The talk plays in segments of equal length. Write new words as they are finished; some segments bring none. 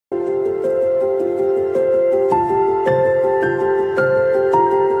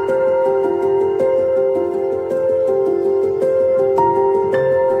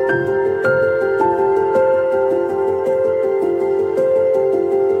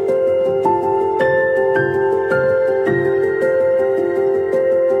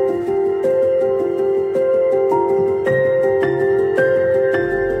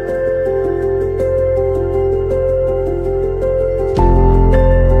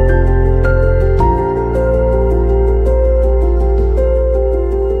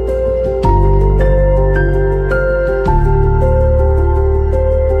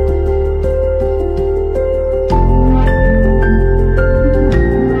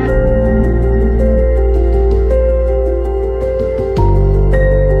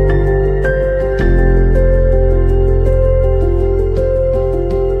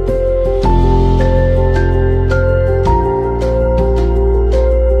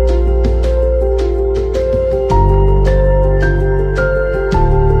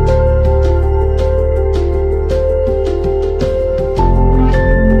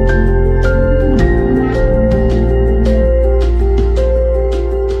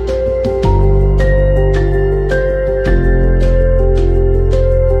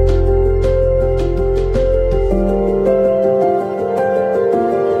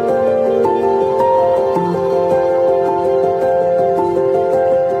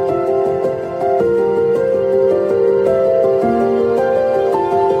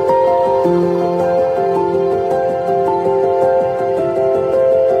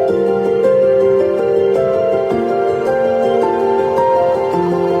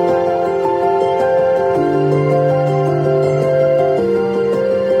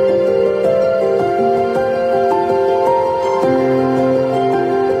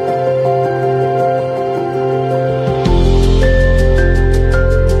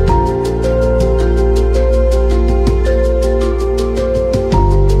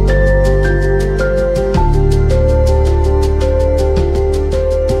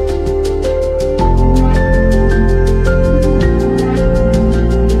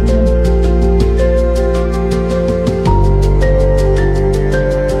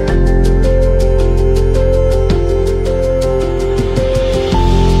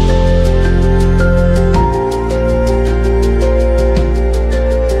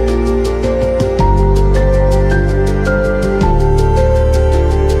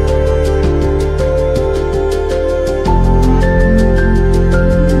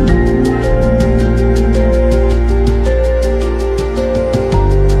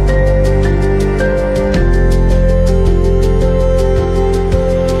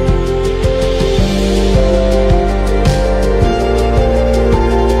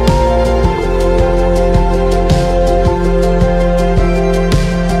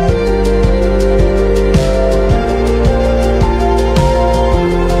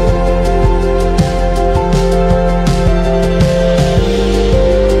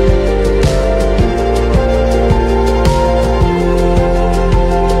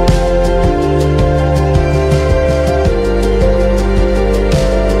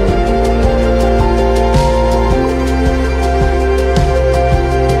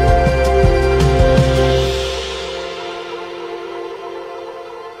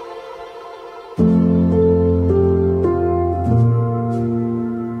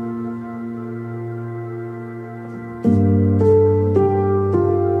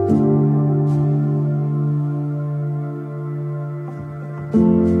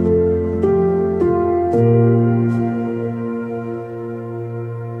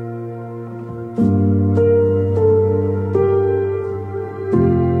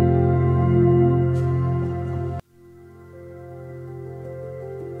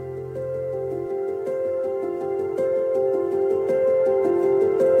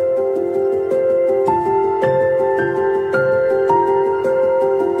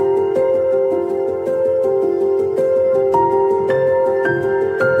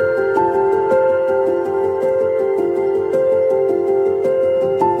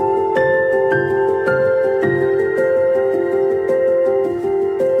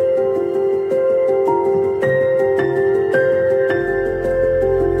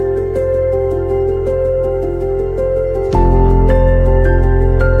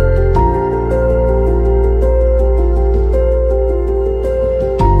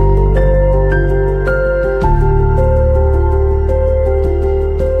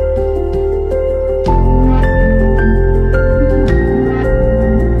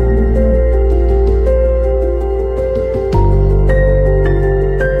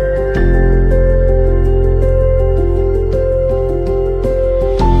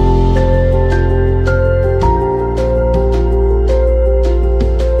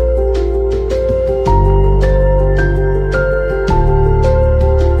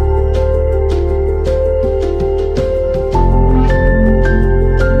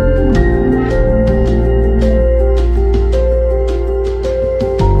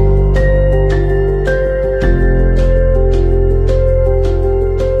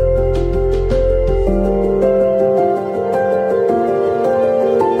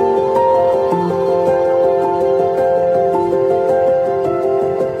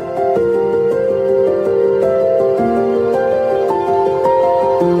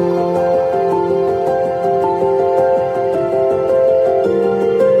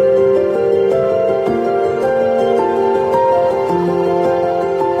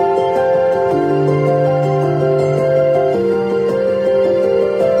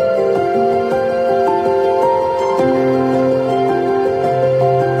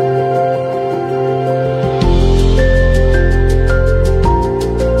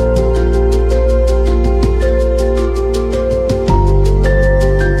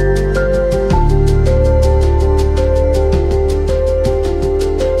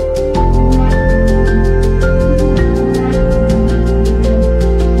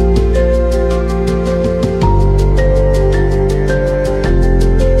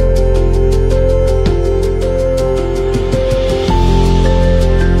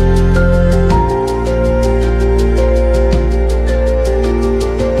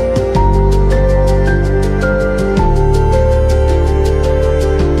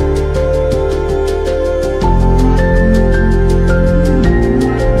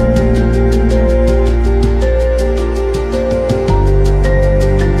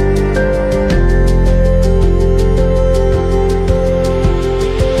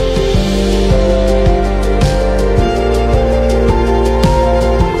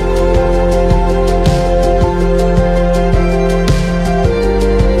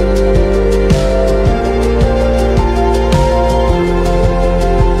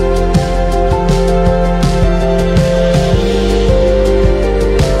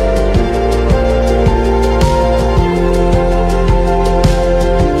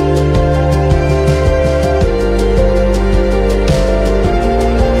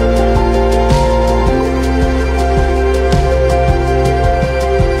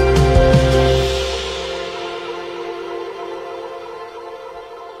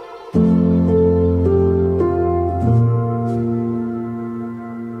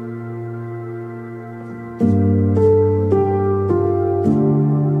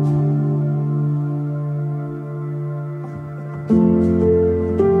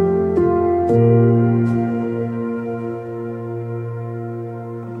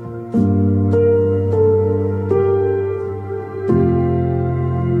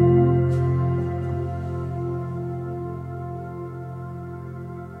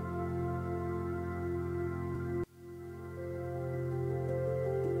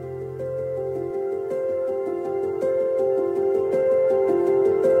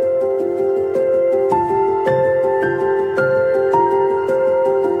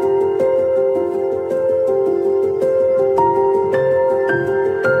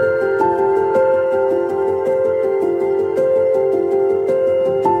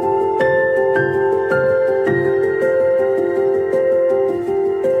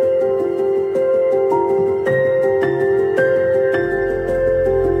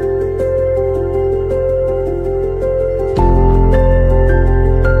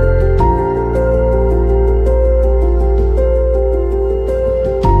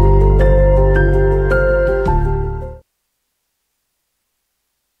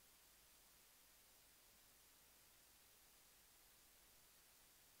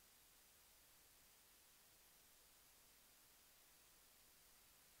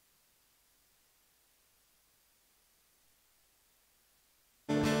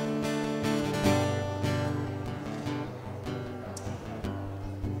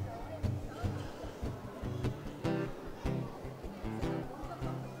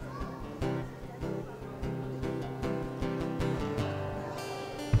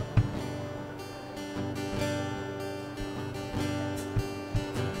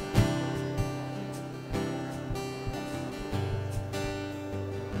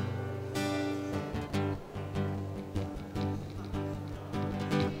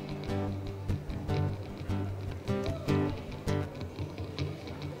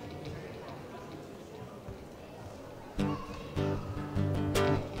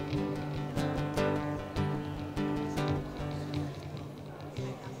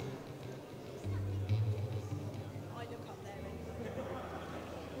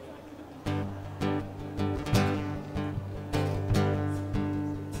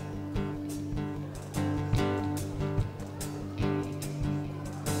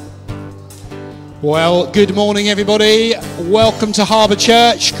Well, good morning everybody. Welcome to Harbour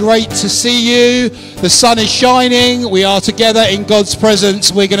Church. Great to see you. The sun is shining. We are together in God's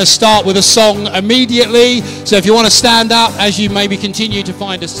presence. We're going to start with a song immediately. So if you want to stand up as you maybe continue to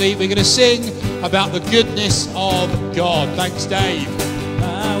find a seat, we're going to sing about the goodness of God. Thanks, Dave.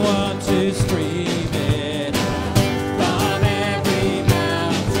 I want to scream it from every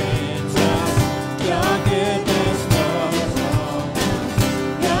mountain top. Your goodness knows no bounds.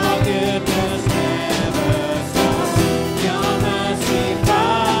 Your goodness never stops. Your mercy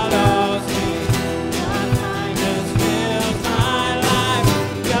follows me. Your kindness fills my life.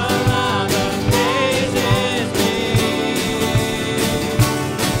 Your love amazes me.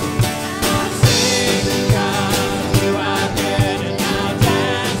 I sing because you are good, and I'll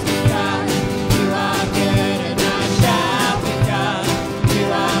dance because you are good, and I shout because you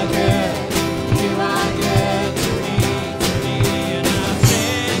are good. You are good to me, and I'll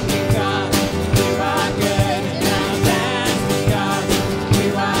sing because you are good, and I'll dance because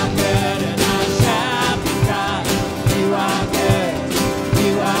you are good, and I shout because you are good.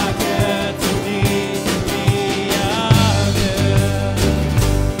 You are good to me, you're good.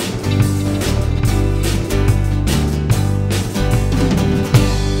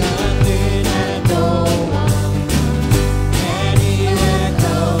 Nothing and no one anywhere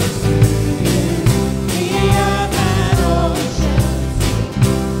close to you. The earth and oceans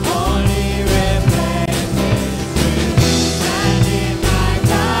only reflect His truth. And in my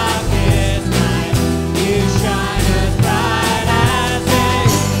darkest night, you shine as bright as day.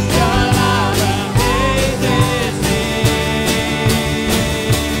 Your love amazes me.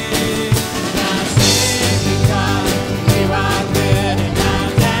 I sing because you are good, and I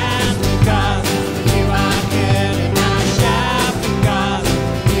dance because you are good, and I shout because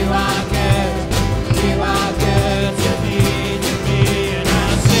you are good. You are good to me, and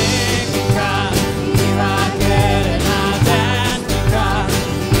I sing because you are good, and I dance because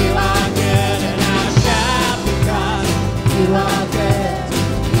you are good, and I shout because you are good.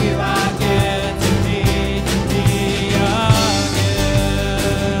 You are good to me, you're good.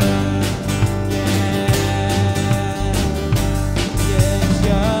 Yes,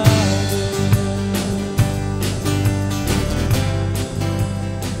 you're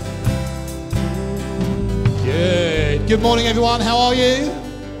good. Good. Good morning everyone. How are you?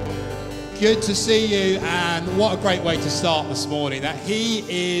 Good to see you, and what a great way to start this morning, that He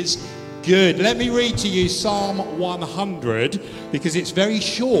is good. Let me read to you Psalm 100 because it's very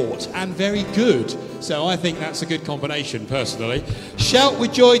short and very good. So I think that's a good combination personally. Shout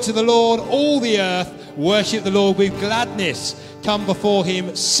with joy to the Lord, all the earth. Worship the Lord with gladness. Come before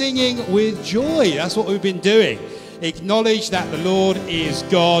Him singing with joy. That's what we've been doing. Acknowledge that the Lord is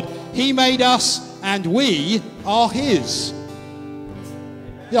God. He made us and we are His.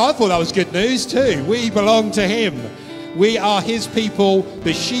 Yeah, I thought that was good news too. We belong to Him. We are His people,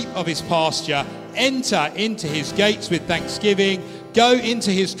 the sheep of His pasture. Enter into His gates with thanksgiving. Go into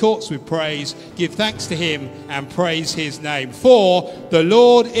His courts with praise. Give thanks to Him and praise His name. For the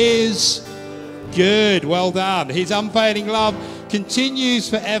Lord is good. Well done. His unfailing love continues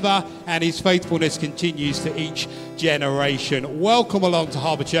forever, and His faithfulness continues to each generation. Welcome along to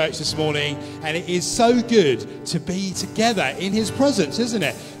Harbour Church this morning, and it is so good to be together in His presence, isn't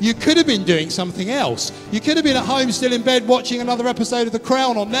it? You could have been doing something else. You could have been at home still in bed watching another episode of The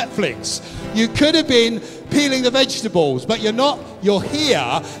Crown on Netflix. You could have been peeling the vegetables, but you're not. You're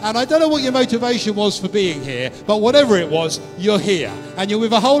here, and I don't know what your motivation was for being here, but whatever it was, you're here, and you're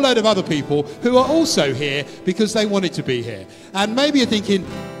with a whole load of other people who are also here because they wanted to be here. And maybe you're thinking,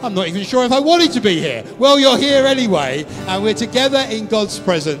 I'm not even sure if I wanted to be here. Well, you're here anyway, and we're together in God's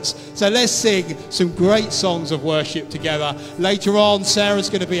presence. So let's sing some great songs of worship together. Later on, Sarah's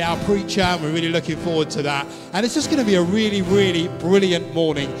going to be our preacher, and we're really looking forward to that. And it's just going to be a really, really brilliant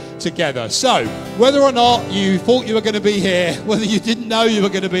morning together. So whether or not you thought you were going to be here, whether you didn't know you were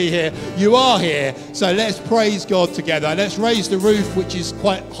going to be here, you are here. So let's praise God together. Let's raise the roof, which is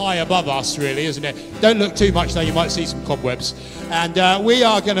quite high above us, really, isn't it? Don't look too much though, you might see some cobwebs. And we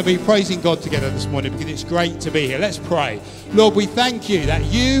are going to be praising God together this morning because it's great to be here. Let's pray. Lord, we thank you that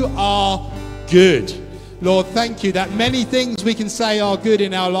you are good. Lord, thank you that many things we can say are good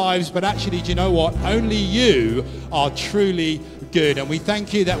in our lives, but actually, do you know what? Only you are truly good. And we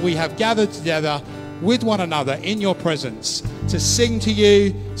thank you that we have gathered together with one another in your presence to sing to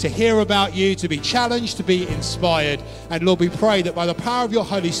you, to hear about you, to be challenged, to be inspired. And Lord, we pray that by the power of your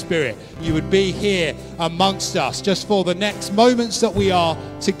Holy Spirit, you would be here amongst us just for the next moments that we are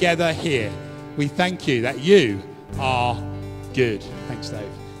together here. We thank you that you are good. Thanks, Dave.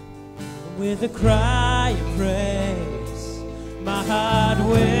 With a cry of praise, my heart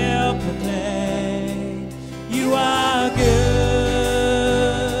will proclaim. You are good.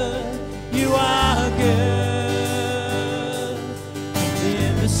 You are good.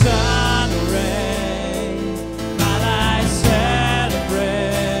 In the sun or rain, my life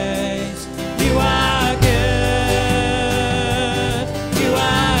celebrates. You are good. You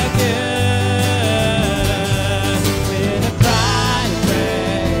are good. With a cry of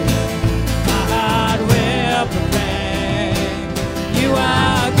praise, my heart will proclaim. You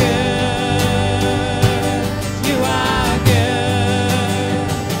are good. You are good.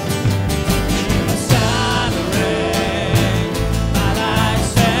 In the sun or rain, my life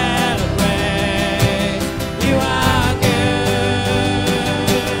celebrates. You are good.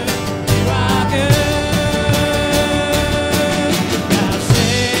 You are good. I'll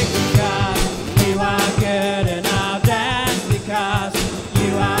sing because you are good, and I'll dance because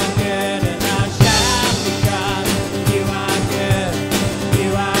you are good, and I'll shout because you are good. You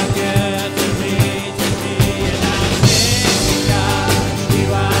are good to me, and I'll sing because you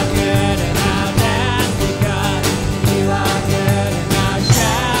are good, and I'll dance because you are good, and I'll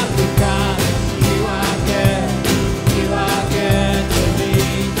shout because you are good. You are good to me,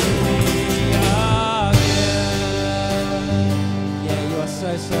 you're good. Yeah, you are so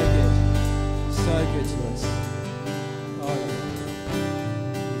good, so good to us. Oh,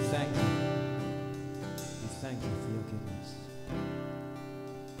 we thank you. We thank you for your goodness.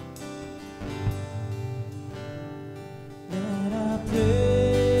 Let our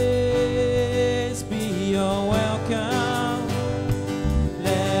praise be your welcome.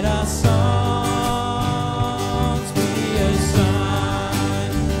 Let our songs be a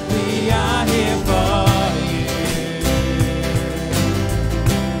sign we are here for you.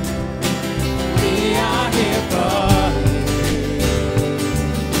 We are here for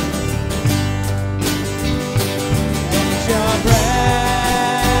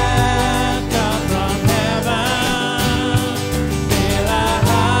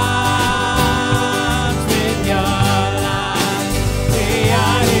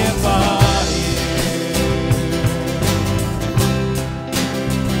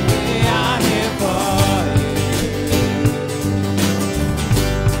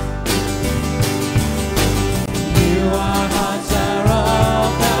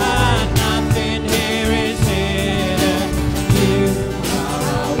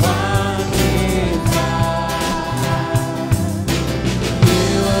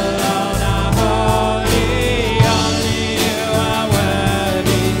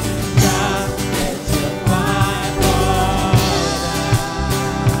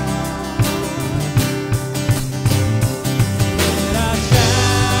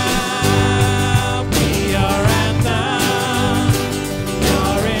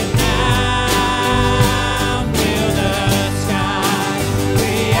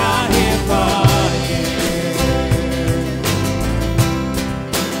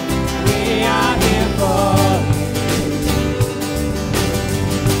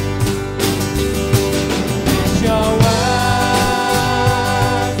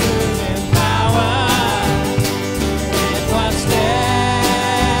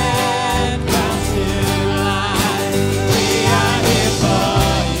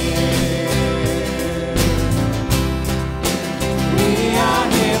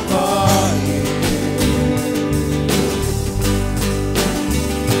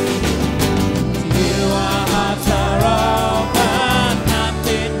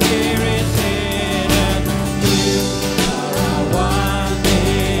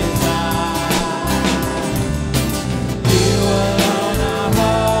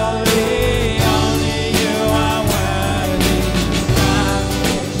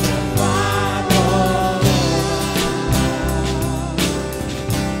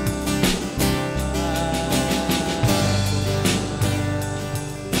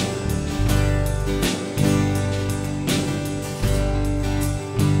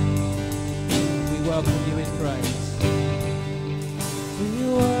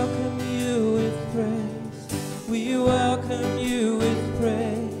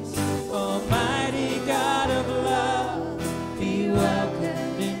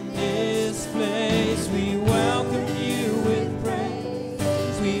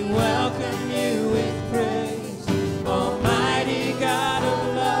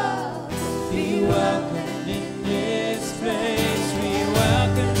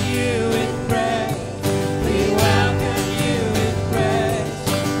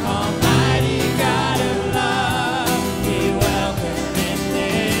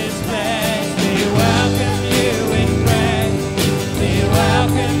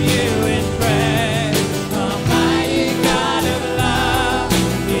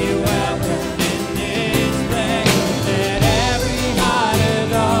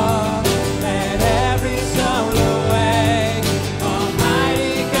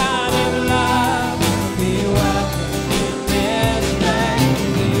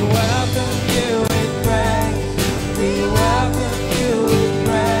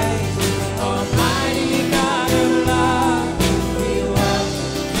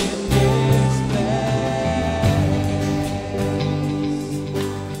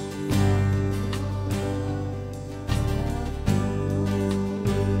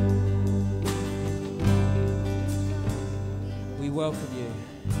welcome you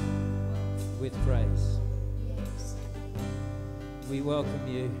with praise. We welcome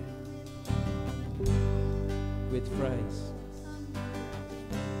you with praise.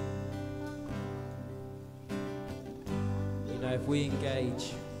 You know, if we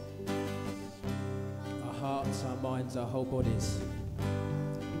engage our hearts, our minds, our whole bodies,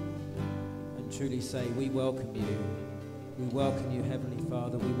 and truly say, we welcome you. We welcome you, Heavenly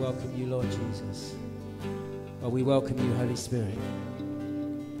Father. We welcome you, Lord Jesus. Oh, we welcome you, Holy Spirit.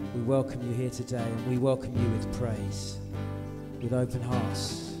 We welcome you here today, and we welcome you with praise, with open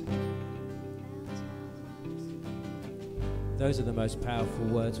hearts. Those are the most powerful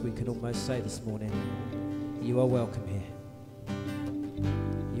words we can almost say this morning. You are welcome here.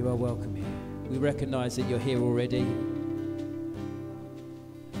 You are welcome here. We recognize that you're here already,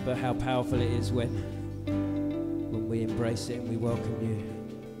 but how powerful it is when we embrace it and we welcome you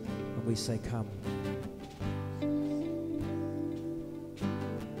and we say, come.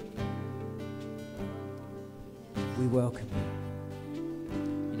 We welcome you.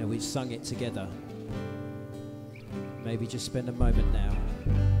 You know, we've sung it together. Maybe just spend a moment now.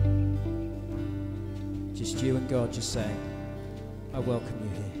 Just you and God just saying, I welcome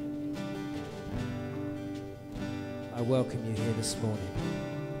you here. I welcome you here this morning.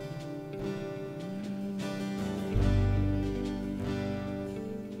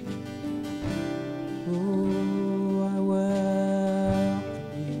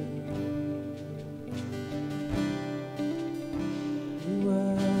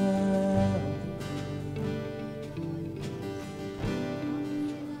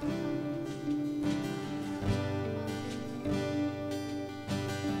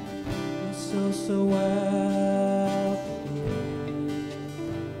 So welcome.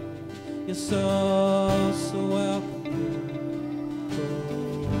 You're so welcome.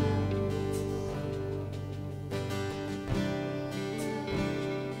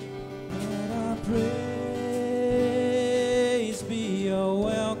 Let our praise be your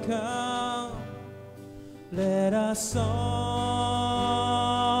welcome. Let our songs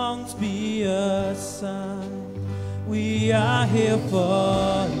be a sign. We are here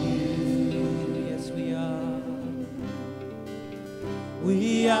for you.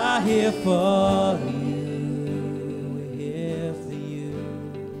 We are here for you, we're here for you.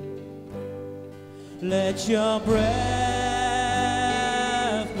 Let your breath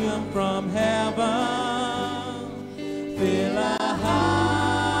come from heaven, fill our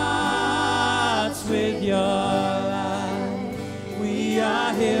hearts with your light. We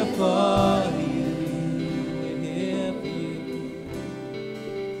are here for you, we're here for you.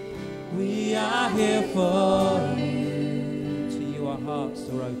 We are here for you. Hearts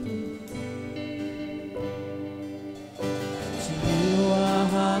are open. To you our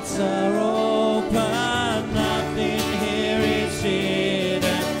hearts are open, nothing here is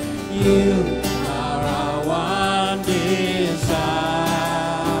hidden. You are our one desire.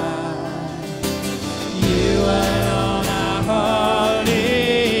 You alone are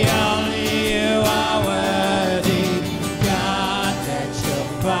holy, only you are worthy. God, let your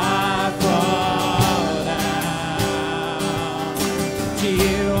fire fall down.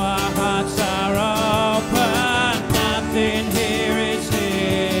 You are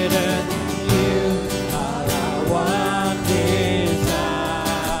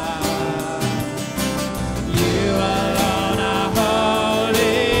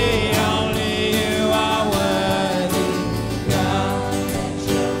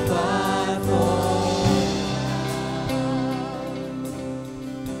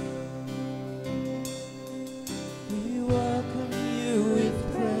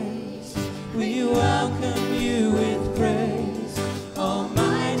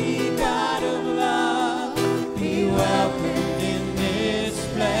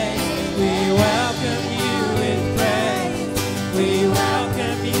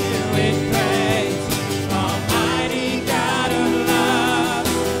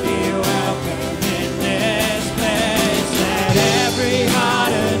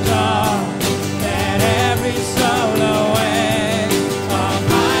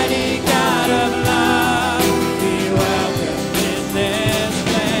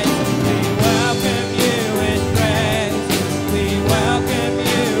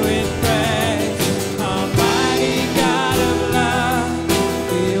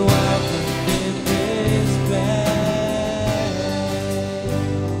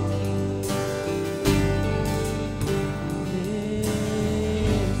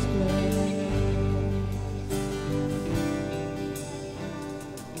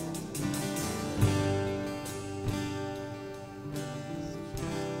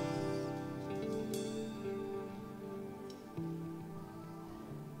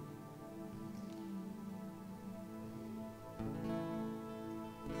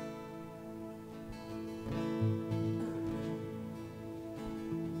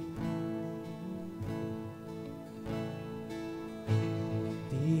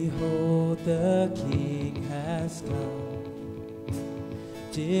the King has come,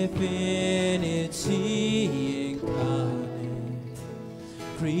 divinity incarnate,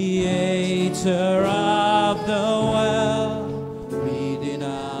 creator of the world, reading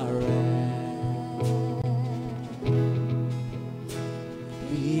our end.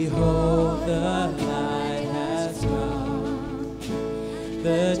 Behold, the light has come,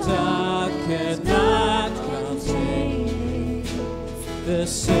 the dark cannot contain, the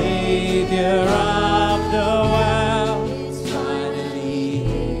Savior of the world is finally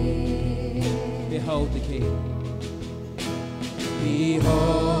here. Behold the King.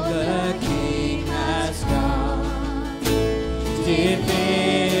 Behold, the King has come,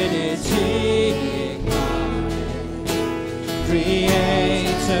 divinity incarnate,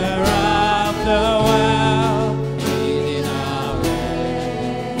 creator of the world, breathing our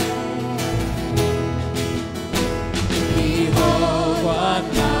air. Behold, what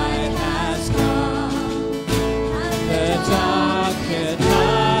light has come, the dark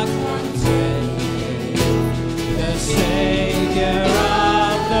cannot contain, the Savior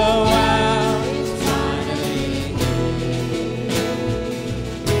of the world is finally here.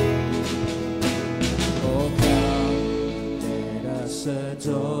 Oh, come, let us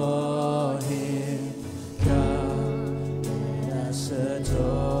adore Him. Come, let us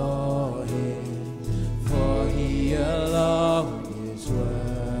adore Him, for He alone is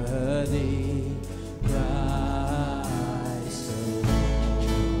worthy. Christ alone.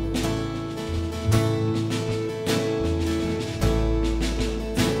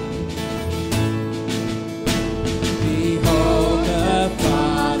 Behold the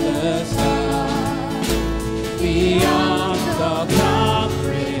Father's love, beyond all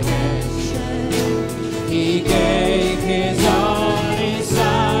comprehension. He gave His only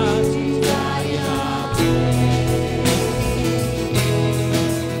Son to die in our place.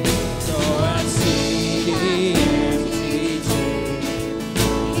 Go and see the empty tomb.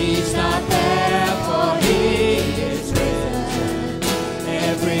 He's not there, for He is risen.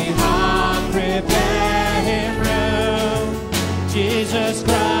 Every heart prepare Him room. Jesus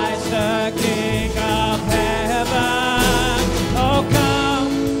Christ, the King of heaven. Oh, come,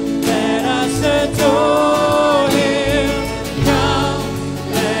 let us adore Him. Come,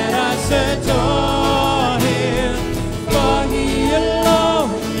 let us adore Him, for He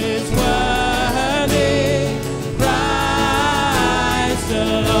alone is worthy. Christ the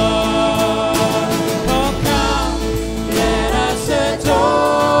Lord. Oh, come, let us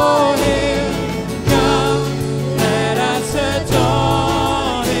adore Him. Come, let us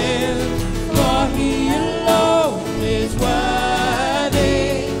adore Him, for He alone is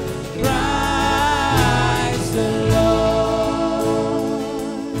worthy. Christ the Lord.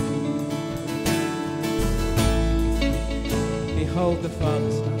 Behold the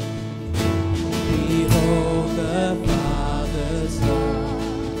Father's love. Behold the Father's love,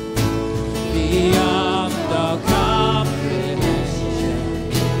 beyond all comprehension.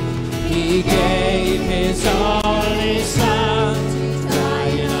 He gave His only Son to die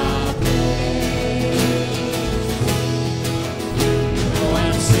in our place. Go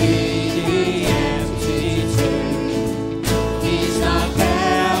and see the empty tomb. He's not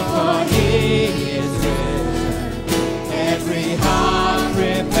there, for He is risen. Every heart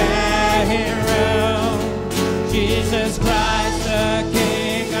prepare Him room. Jesus Christ, the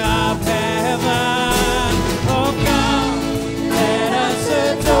King of heaven. Oh, come, let us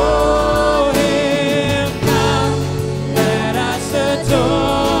adore Him. Come,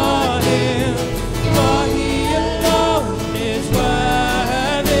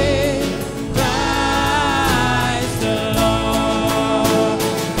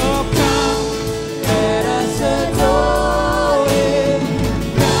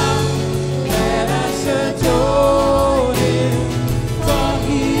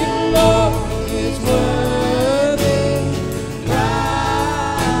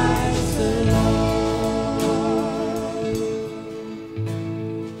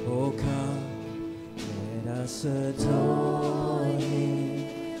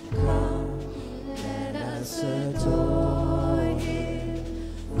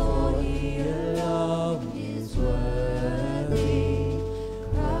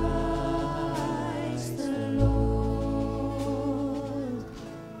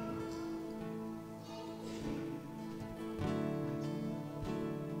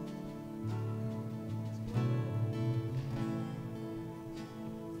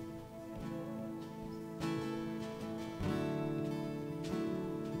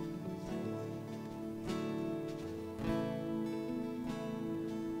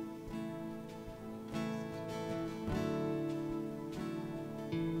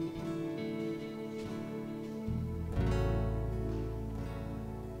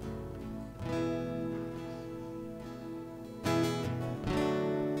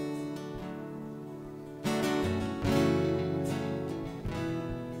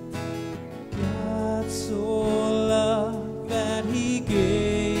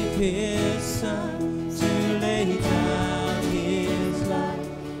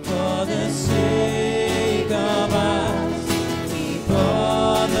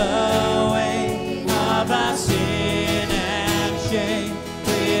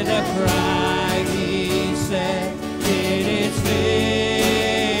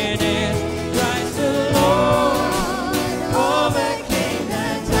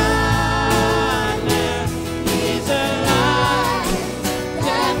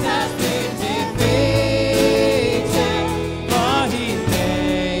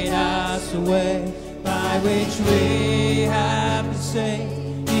 us the way by which we have been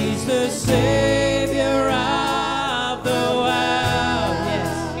saved. He's the Savior of the world,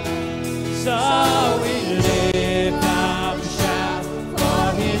 yes. So we lift up a shout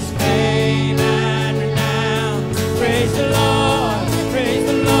for His fame and renown. Praise the Lord,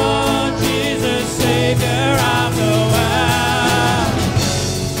 Jesus, Savior of the world.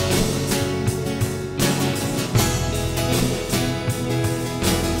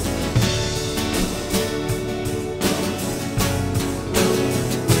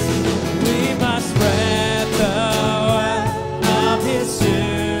 Spread the word of His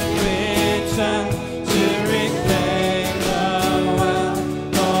soon return to reclaim the world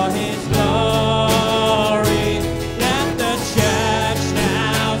for His glory. Let the church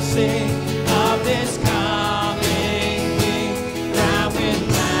now sing of this coming King, crowned with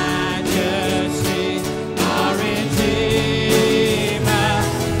majesty, our Redeemer.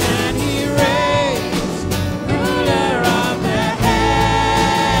 And He reigns, ruler of the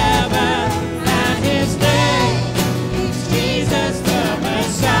heavens. His name is Jesus the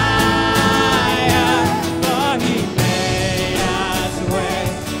Messiah, for He made us way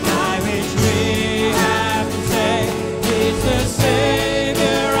by which we have been saved. He's the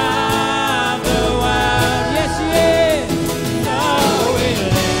Savior of the world, yes He is. So we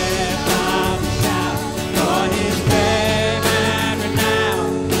lift up a shout for His fame and renown.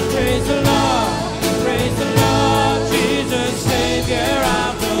 Praise the Lord, Jesus, Savior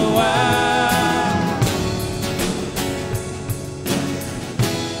of the world.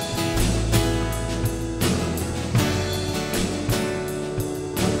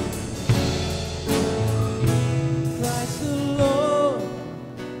 Christ the Lord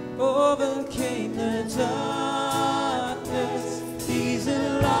overcame the darkness. He's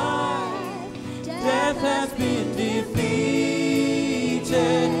alive. Death has been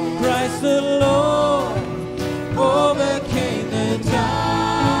defeated. Christ the Lord overcame the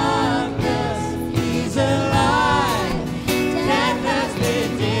darkness. He's alive. Death has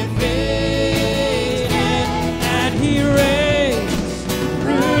been defeated. And He reigns,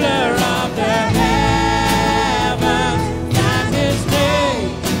 ruler of the heavens. And His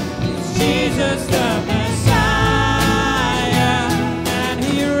name is Jesus the Messiah. And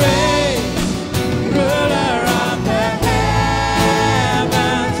He reigns, ruler of the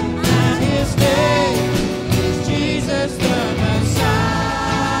heavens. And His name is Jesus the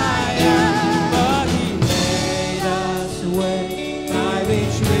Messiah. For He made us a way by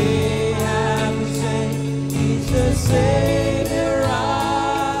which we have been saved. He's the Savior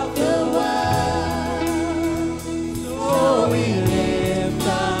of the world. So we lift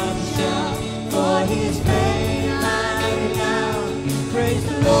up a shout for His fame and renown. Praise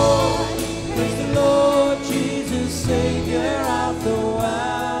the Lord, Jesus, Savior of the world.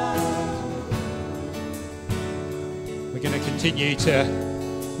 We're going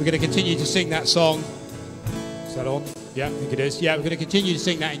to continue to sing that song. Is that on? Yeah, I think it is. Yeah, we're going to continue to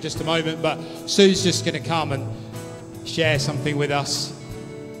sing that in just a moment, but Sue's just going to come and share something with us.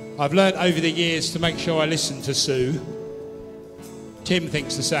 I've learned over the years to make sure I listen to Sue. Tim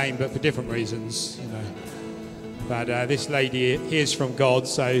thinks the same, but for different reasons, you know. But this lady hears from God,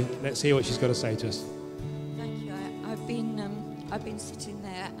 so let's hear what she's got to say to us. Thank you. I've been sitting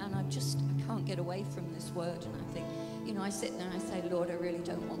there, and I can't get away from this word, and I think, you know, I sit there and I say, Lord, I really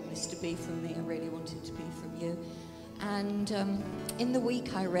don't want this to be from me. I really want it to be from you. And in the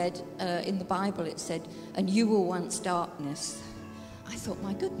week I read in the Bible, it said, and you were once darkness. I thought,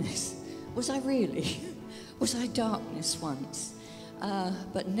 my goodness, was I really? Was I darkness once?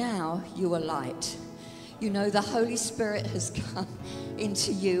 But now you are light. You know, the Holy Spirit has come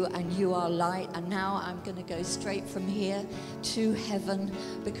into you and you are light. And now I'm going to go straight from here to heaven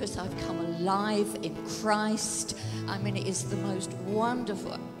because I've come alive in Christ. I mean, it is the most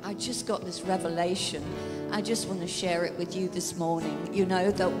wonderful. I just got this revelation. I just want to share it with you this morning. You know,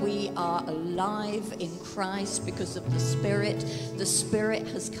 that we are alive in Christ because of the Spirit. The Spirit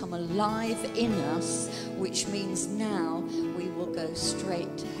has come alive in us, which means now we will go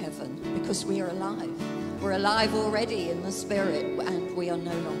straight to heaven because we are alive. We're alive already in the Spirit, and we are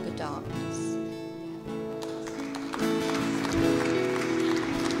no longer darkness.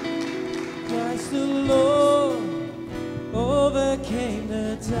 Christ the Lord overcame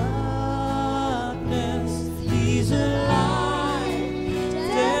the darkness. He's alive.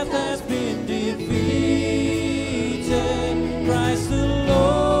 Death has been defeated. Christ the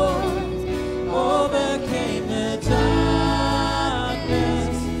Lord overcame the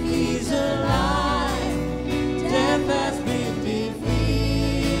darkness. He's alive. Death has been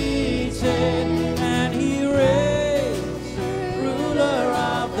defeated, and He reigns, ruler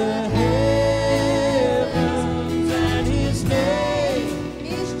of the heavens.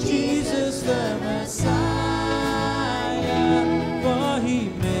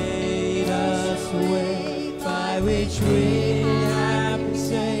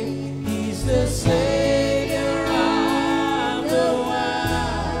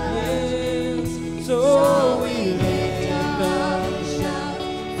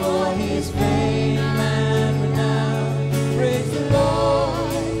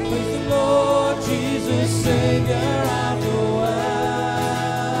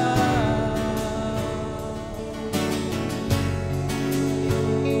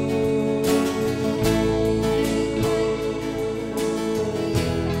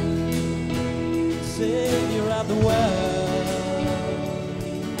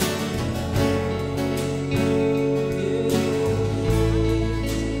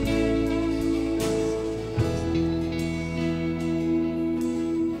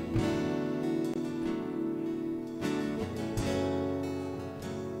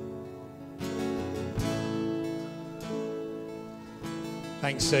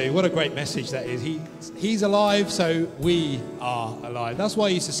 Thanks, Sue. What a great message that is. He's alive, so we are alive. That's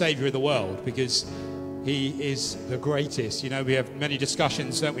why he's the saviour of the world, because he is the greatest. You know, we have many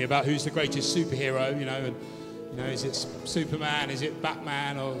discussions, don't we, about who's the greatest superhero, you know, and, you know, is it Superman, is it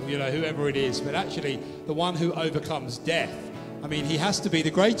Batman, or, you know, whoever it is. But actually, the one who overcomes death, I mean, he has to be the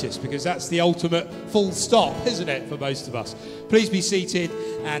greatest, because that's the ultimate full stop, isn't it, for most of us. Please be seated,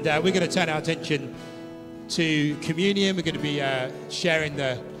 and we're going to turn our attention to communion. We're going to be sharing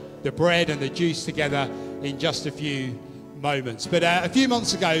the bread and the juice together in just a few moments. But a few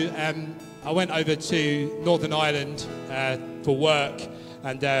months ago, I went over to Northern Ireland for work,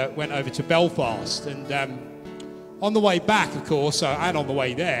 and went over to Belfast. And on the way back, of course, and on the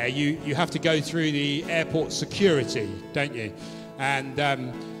way there, you have to go through the airport security, don't you? And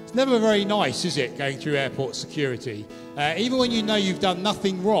it's never very nice, is it, going through airport security? Even when you know you've done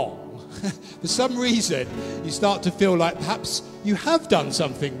nothing wrong, for some reason, you start to feel like perhaps you have done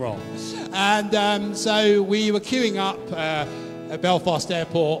something wrong. And so we were queuing up at Belfast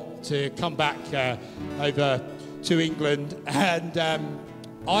Airport to come back over to England. And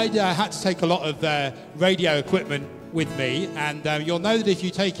I'd had to take a lot of radio equipment with me, and you'll know that if you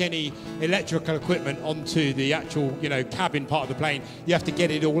take any electrical equipment onto the actual, you know, cabin part of the plane, you have to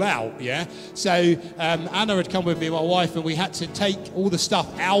get it all out, yeah? So Anna had come with me, my wife, and we had to take all the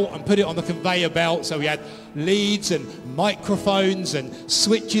stuff out and put it on the conveyor belt. So we had leads and microphones and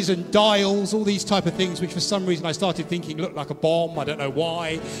switches and dials, all these type of things, which for some reason I started thinking looked like a bomb. I don't know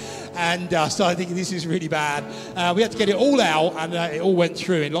why. And I started thinking, this is really bad. We had to get it all out, and it all went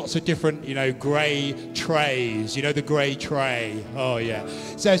through in lots of different, you know, grey trays. You know, the grey tray. Oh, yeah.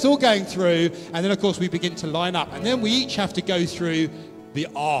 So it's all going through, and then, of course, we begin to line up. And then we each have to go through the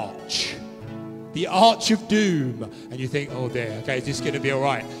arch of doom. And you think, oh, dear, okay, is this going to be all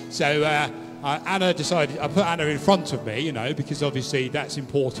right? So Anna decided, I put Anna in front of me, you know, because obviously that's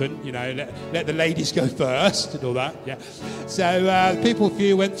important, you know, let the ladies go first and all that, yeah. So the people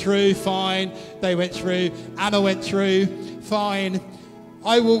few went through, fine. They went through. Anna went through, fine.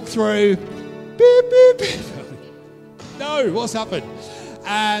 I walked through, beep, beep, beep. No, what's happened?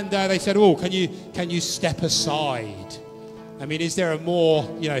 And they said, oh, can you step aside? I mean, is there a more,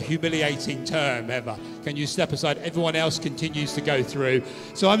 you know, humiliating term ever? Can you step aside? Everyone else continues to go through.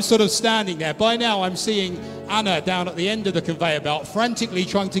 So I'm sort of standing there. By now, I'm seeing Anna down at the end of the conveyor belt, frantically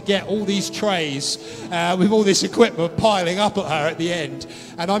trying to get all these trays with all this equipment piling up at her at the end.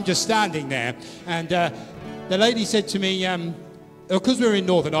 And I'm just standing there. And the lady said to me, because we're in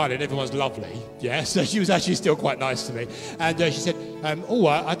Northern Ireland, everyone's lovely, yeah, so she was actually still quite nice to me. And she said,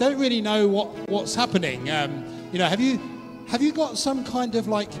 I don't really know what's happening. You know, have you got some kind of,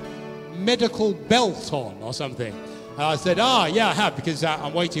 like, medical belt on or something? And I said, yeah, I have, because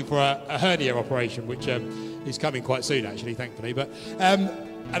I'm waiting for a hernia operation, which is coming quite soon, actually, thankfully. But and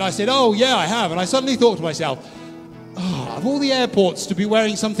I said, oh, yeah, I have. And I suddenly thought to myself, of all the airports to be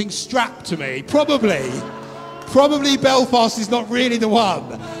wearing something strapped to me, probably Belfast is not really the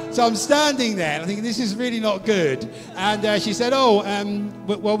one. So I'm standing there and I think this is really not good. And she said,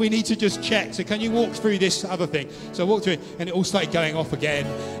 well, we need to just check. So can you walk through this other thing? So I walked through it and it all started going off again.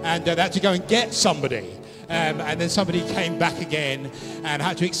 And they had to go and get somebody. And then somebody came back again and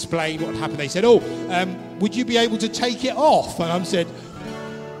had to explain what happened. They said, would you be able to take it off? And I said,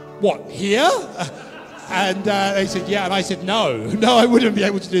 what, here? And they said, yeah. And I said, no, I wouldn't be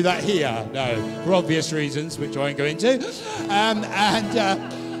able to do that here. No, for obvious reasons, which I won't go into.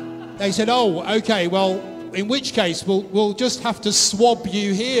 They said, okay, well, in which case, we'll just have to swab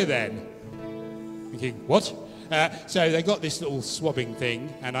you here then. Thinking, what? So they got this little swabbing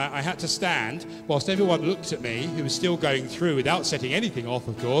thing, and I had to stand whilst everyone looked at me, who was still going through without setting anything off,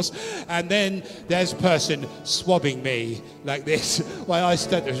 of course. And then there's a person swabbing me like this while I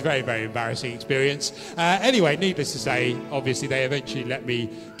stood. It was a very, very embarrassing experience. Anyway, needless to say, obviously they eventually let me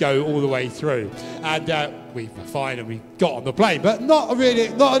go all the way through. And we were fine, and we got on the plane. But not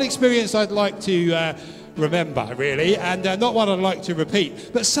an experience I'd like to remember, really, and not one I'd like to repeat.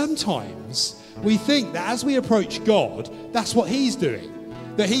 But sometimes we think that as we approach God, that's what he's doing.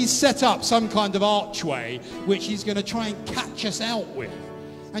 That he's set up some kind of archway which he's going to try and catch us out with.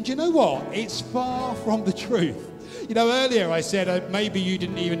 And you know what? It's far from the truth. You know, earlier I said maybe you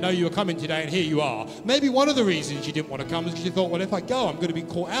didn't even know you were coming today, and here you are. Maybe one of the reasons you didn't want to come is because you thought, well, if I go, I'm going to be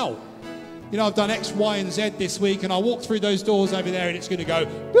caught out. You know, I've done X, Y, and Z this week, and I'll walk through those doors over there, and it's going to go,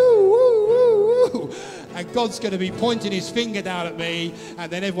 woo, woo, woo, woo. And God's going to be pointing his finger down at me,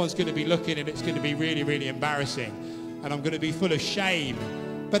 and then everyone's going to be looking, and it's going to be really, really embarrassing. And I'm going to be full of shame.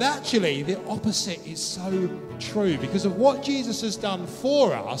 But actually, the opposite is so true. Because of what Jesus has done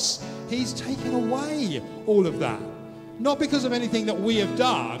for us, he's taken away all of that. not because of anything that we have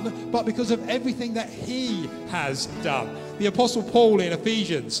done, but because of everything that he has done. The Apostle Paul in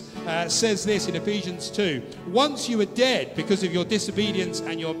Ephesians says this in Ephesians 2. Once you were dead because of your disobedience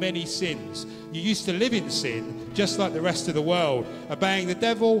and your many sins. You used to live in sin, just like the rest of the world, obeying the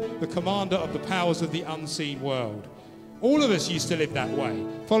devil, the commander of the powers of the unseen world. All of us used to live that way,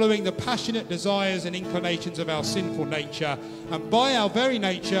 following the passionate desires and inclinations of our sinful nature. And by our very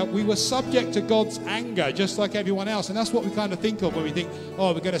nature, we were subject to God's anger, just like everyone else. And that's what we kind of think of when we think,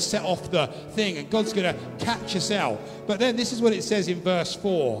 oh, we're going to set off the thing and God's going to catch us out. But then this is what it says in verse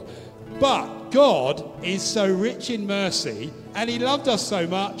 4. But God is so rich in mercy, and he loved us so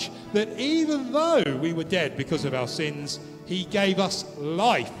much that even though we were dead because of our sins, he gave us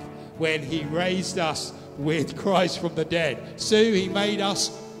life when he raised us with Christ from the dead. So he made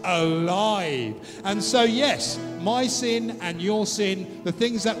us alive. And so yes, my sin and your sin, the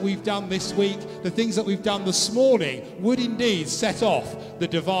things that we've done this week, the things that we've done this morning, would indeed set off the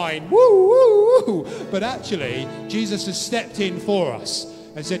divine woo woo woo. But actually Jesus has stepped in for us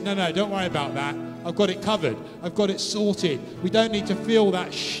and said, no, don't worry about that. I've got it covered. I've got it sorted. We don't need to feel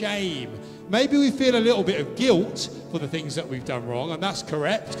that shame. Maybe we feel a little bit of guilt for the things that we've done wrong, and that's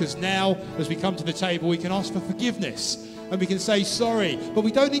correct, because now as we come to the table we can ask for forgiveness and we can say sorry. But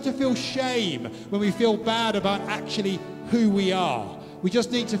we don't need to feel shame when we feel bad about actually who we are. We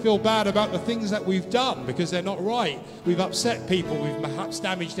just need to feel bad about the things that we've done because they're not right. We've upset people, we've perhaps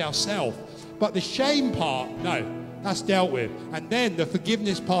damaged ourselves. But the shame part, no, that's dealt with. And then the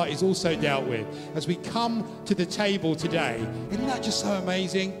forgiveness part is also dealt with. As we come to the table today, isn't that just so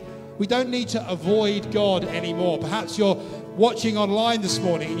amazing? We don't need to avoid God anymore. Perhaps you're watching online this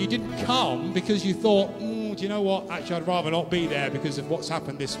morning and you didn't come because you thought, do you know what? Actually, I'd rather not be there because of what's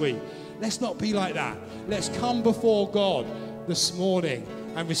happened this week. Let's not be like that. Let's come before God this morning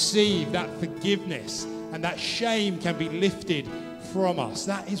and receive that forgiveness, and that shame can be lifted from us.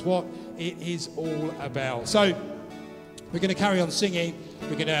 That is what it is all about. So we're going to carry on singing.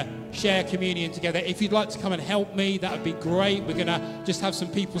 We're going to share communion together. If you'd like to come and help me, that would be great. We're going to just have some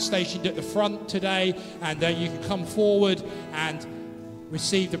people stationed at the front today, and you can come forward and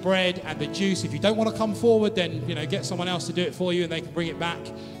receive the bread and the juice. If you don't want to come forward, then get someone else to do it for you, and they can bring it back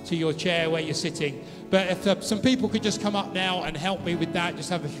to your chair where you're sitting. But if some people could just come up now and help me with that, just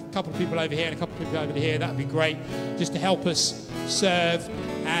have a couple of people over here and a couple of people over here, that would be great, just to help us serve.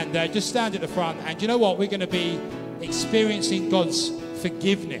 And just stand at the front. And you know what? We're going to be experiencing God's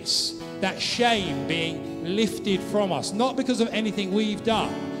forgiveness, that shame being lifted from us, not because of anything we've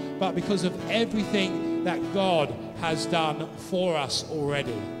done, but because of everything that God has done for us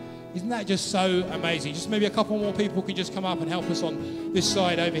already. Isn't that just so amazing? Just maybe a couple more people can just come up and help us on this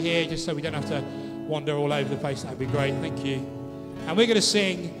side over here, just so we don't have to wander all over the place. That'd be great. Thank you. And we're going to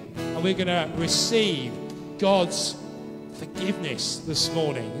sing, and we're going to receive God's forgiveness this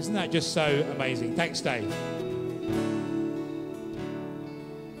morning. Isn't that just so amazing? Thanks, Dave.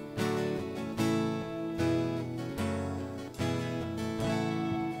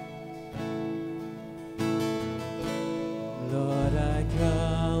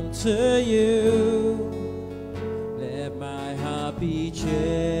 To you, let my heart be changed,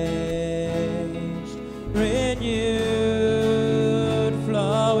 renewed,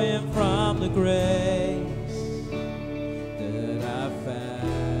 flowing from the grace that I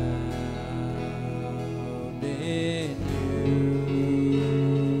found in you.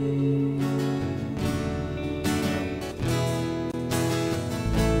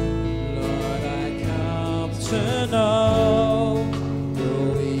 Lord, I come to know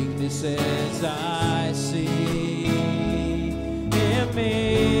as I see in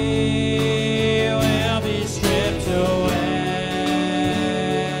me will be stripped away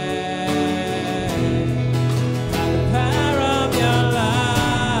by the power of your love.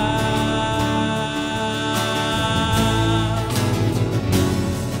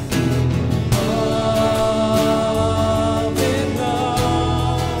 Oh, with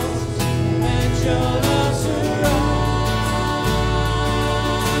those that your love surrounds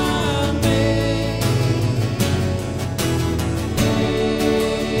me.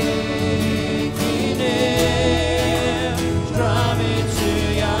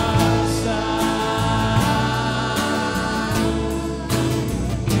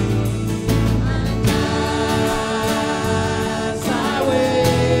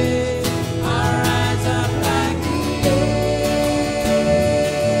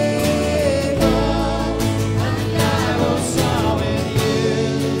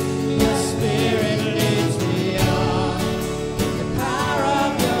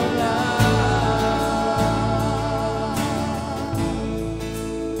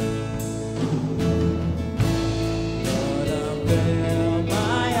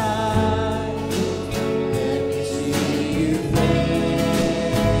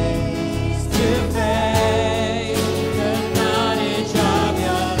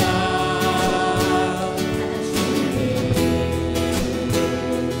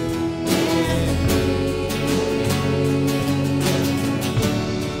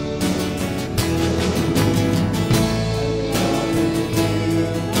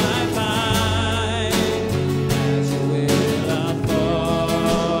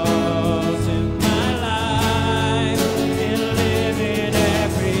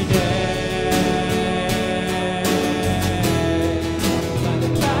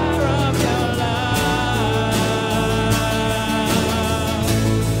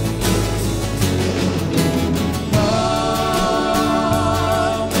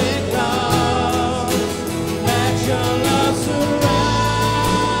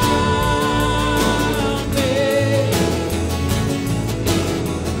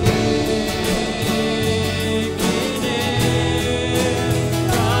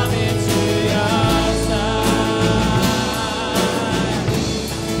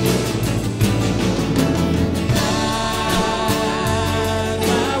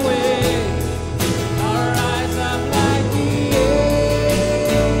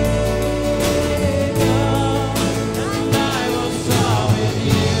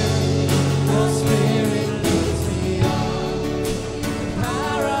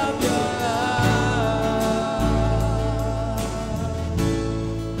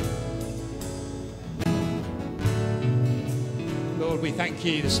 Lord, we thank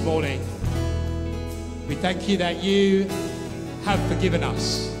you this morning. We thank you that you have forgiven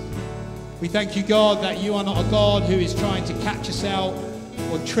us. We thank you, God, that you are not a God who is trying to catch us out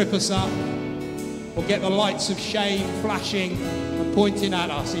or trip us up or get the lights of shame flashing and pointing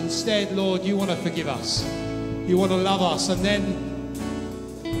at us. Instead, Lord, you want to forgive us. You want to love us. And then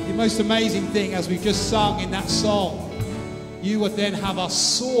the most amazing thing, as we've just sung in that song, you would then have us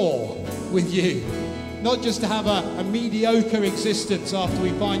soar with you. Not just to have a mediocre existence after we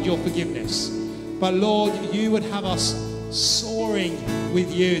find your forgiveness, but Lord, you would have us soaring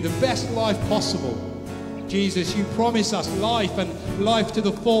with you, the best life possible. Jesus, you promise us life and life to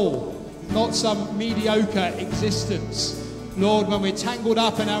the full, not some mediocre existence. Lord, when we're tangled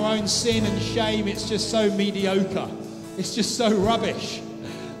up in our own sin and shame, it's just so mediocre. It's just so rubbish.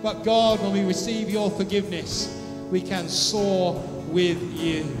 But God, when we receive your forgiveness, we can soar with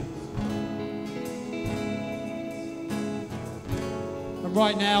you. And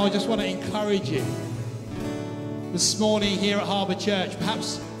right now, I just want to encourage you. This morning here at Harbour Church,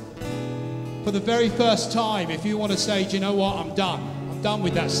 perhaps for the very first time, if you want to say, do you know what, I'm done. I'm done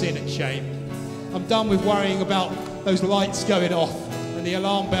with that sin and shame. I'm done with worrying about those lights going off and the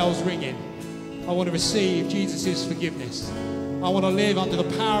alarm bells ringing. I want to receive Jesus' forgiveness. I want to live under the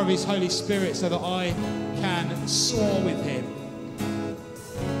power of his Holy Spirit so that I can soar with him.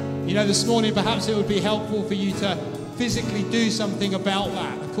 You know, this morning perhaps it would be helpful for you to physically do something about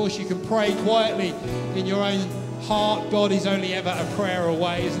that. Of course, you can pray quietly in your own heart. God is only ever a prayer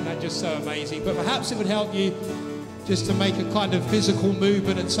away. Isn't that just so amazing? But perhaps it would help you just to make a kind of physical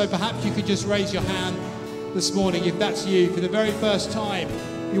movement. And so perhaps you could just raise your hand this morning if that's you. For the very first time,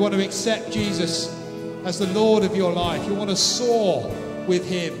 you want to accept Jesus as the Lord of your life. You want to soar with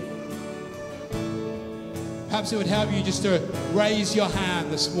him. Perhaps it would help you just to raise your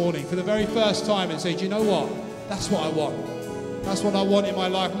hand this morning for the very first time and say, do you know what? That's what I want. That's what I want in my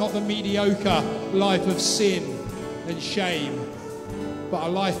life. Not the mediocre life of sin and shame, but a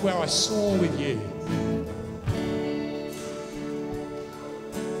life where I soar with you.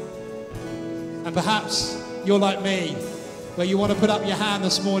 And perhaps you're like me, where you want to put up your hand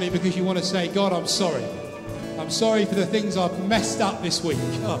this morning because you want to say, God, I'm sorry. I'm sorry for the things I've messed up this week.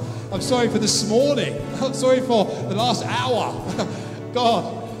 I'm sorry for this morning. I'm sorry for the last hour. God.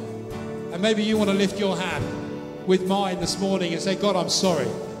 And maybe you want to lift your hand with mine this morning and say, God, I'm sorry.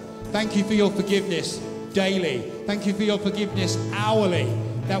 Thank you for your forgiveness daily. Thank you for your forgiveness hourly,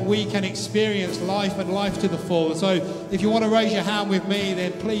 that we can experience life and life to the full. So if you want to raise your hand with me,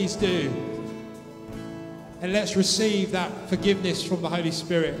 then please do. And let's receive that forgiveness from the Holy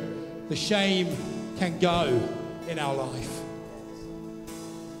Spirit. The shame can go in our life.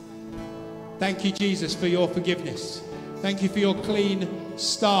 Thank you, Jesus, for your forgiveness. Thank you for your clean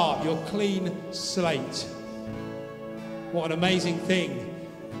start, your clean slate. What an amazing thing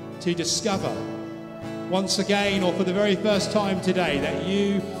to discover once again, or for the very first time today, that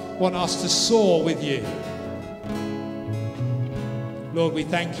you want us to soar with you. Lord, we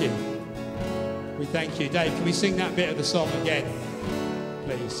thank you. We thank you. Dave, can we sing that bit of the song again,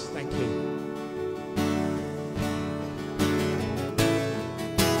 please? Thank you.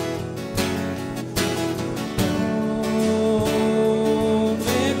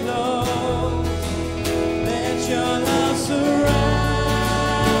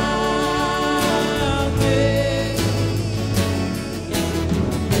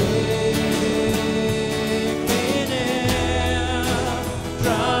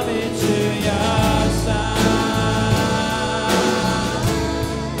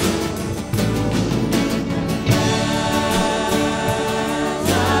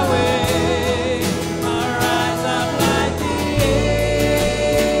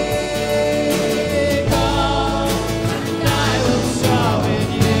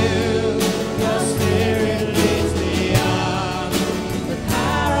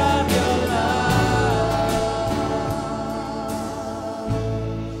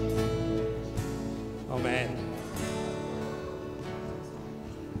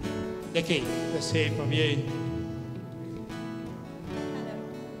 Nikki, let's hear from you.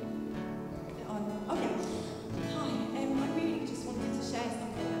 Hello. Okay. Hi. I really just wanted to share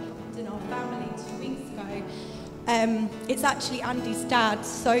something that happened in our family 2 weeks ago. It's actually Andy's dad.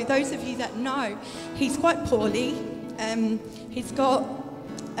 So those of you that know, he's quite poorly. He's got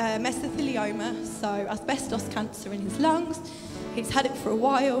mesothelioma, so asbestos cancer in his lungs. He's had it for a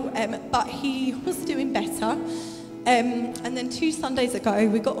while, but he was doing better. And then 2 Sundays ago,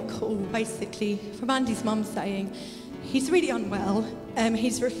 we got a call basically from Andy's mum saying he's really unwell.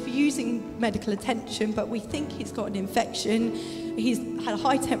 He's refusing medical attention, but we think he's got an infection. He's had a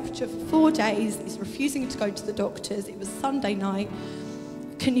high temperature for 4 days. He's refusing to go to the doctors. It was Sunday night.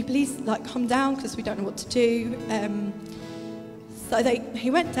 Can you please come down because we don't know what to do? So he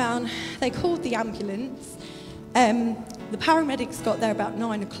went down. They called the ambulance. The paramedics got there about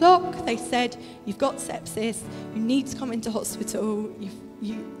 9 o'clock. They said, you've got sepsis. You need to come into hospital.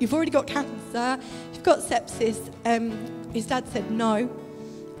 You've already got cancer. You've got sepsis. His dad said, no,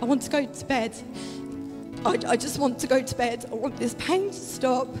 I want to go to bed. I just want to go to bed. I want this pain to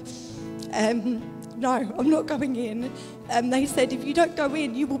stop. No, I'm not going in. They said, if you don't go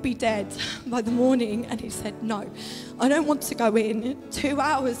in, you will be dead by the morning. And he said, no, I don't want to go in. 2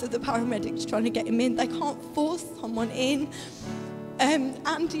 hours of the paramedics trying to get him in. They can't force someone in.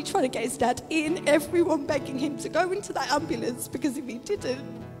 Andy trying to get his dad in. Everyone begging him to go into that ambulance because if he didn't,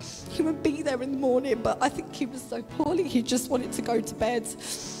 he would be there in the morning. But I think he was so poorly, he just wanted to go to bed.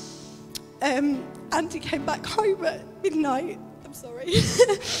 Andy came back home at midnight. I'm sorry.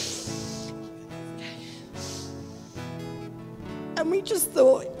 And we just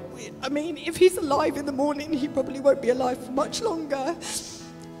thought, if he's alive in the morning, he probably won't be alive for much longer.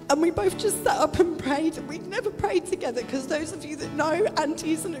 And we both just sat up and prayed, and we'd never prayed together, because those of you that know,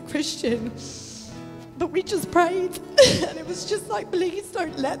 Andy isn't a Christian. But we just prayed, and it was just like, please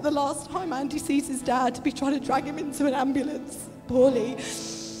don't let the last time Andy sees his dad be trying to drag him into an ambulance poorly.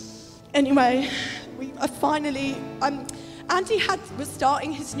 Anyway, Andy was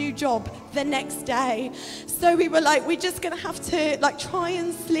starting his new job the next day. So we were like, we're just going to have to try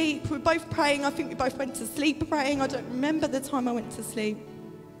and sleep. We're both praying. I think we both went to sleep praying. I don't remember the time I went to sleep.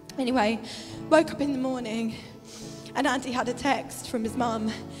 Anyway, woke up in the morning and Andy had a text from his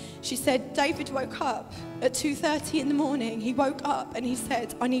mum. She said, David woke up at 2:30 in the morning. He woke up and he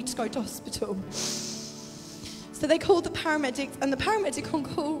said, I need to go to hospital. So they called the paramedics, and the paramedic on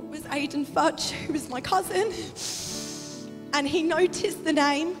call was Aidan Fudge, who was my cousin. And he noticed the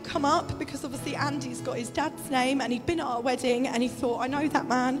name come up because obviously Andy's got his dad's name and he'd been at our wedding and he thought, I know that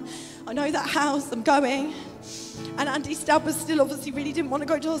man, I know that house, I'm going. And Andy's dad was still obviously really didn't want to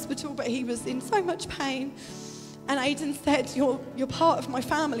go to hospital, but he was in so much pain. And Aidan said, you're part of my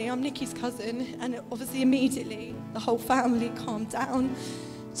family, I'm Nikki's cousin. And obviously immediately the whole family calmed down,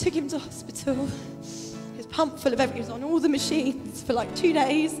 took him to hospital. He was pumped full of everything, he was on all the machines for 2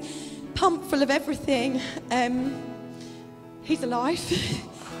 days, pumped full of everything. He's alive.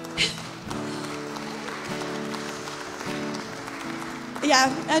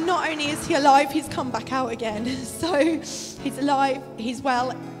 Yeah, and not only is he alive, he's come back out again. So he's alive, he's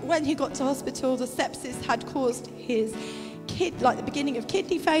well. When he got to hospital, the sepsis had caused his the beginning of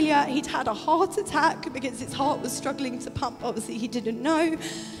kidney failure. He'd had a heart attack because his heart was struggling to pump. Obviously, he didn't know.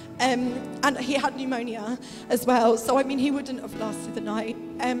 And he had pneumonia as well. So, he wouldn't have lasted the night.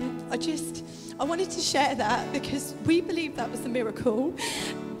 I wanted to share that because we believe that was a miracle.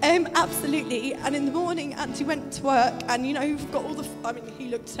 Absolutely. And in the morning, Andy went to work and, we've got all he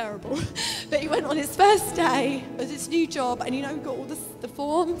looked terrible. But he went on his first day of his new job and, we've got all the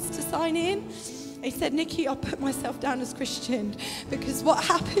forms to sign in. He said, Nikki, I put myself down as Christian because what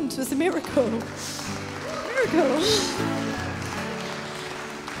happened was a miracle. Miracle.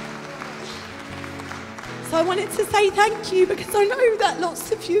 So I wanted to say thank you because I know that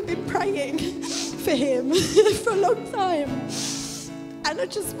lots of you have been praying for him for a long time. And I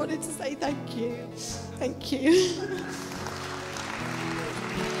just wanted to say thank you. Thank you.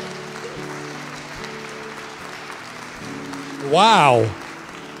 Wow.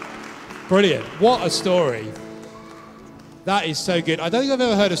 Brilliant. What a story. That is so good. I don't think I've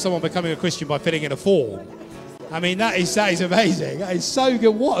ever heard of someone becoming a Christian by filling in a form. That is amazing. That is so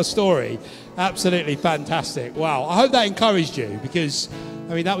good. What a story. Absolutely fantastic. Wow. I hope that encouraged you because,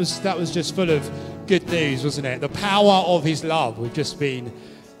 that was just full of good news, wasn't it? The power of his love we've just been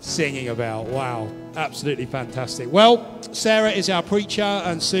singing about. Wow. Absolutely fantastic. Well, Sarah is our preacher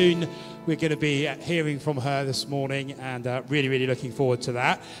and soon we're going to be hearing from her this morning and really, really looking forward to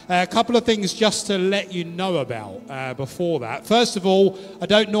that. A couple of things just to let you know about before that. First of all, I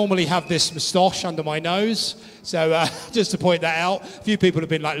don't normally have this moustache under my nose. So just to point that out, a few people have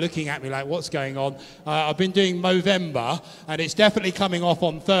been looking at me like, what's going on? I've been doing Movember and it's definitely coming off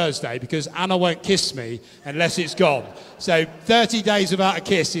on Thursday because Anna won't kiss me unless it's gone. So 30 days without a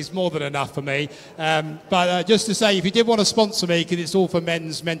kiss is more than enough for me. But just to say, if you did want to sponsor me, because it's all for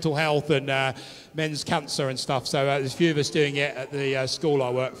men's mental health and men's cancer and stuff. So there's a few of us doing it at the school I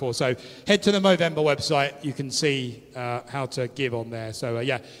work for. So head to the Movember website. You can see how to give on there. So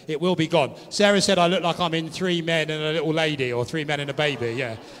yeah, it will be gone. Sarah said I look like I'm in 3 Men and a Little Lady or 3 Men and a Baby.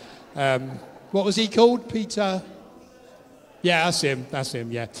 Yeah. What was he called? Peter? Yeah, that's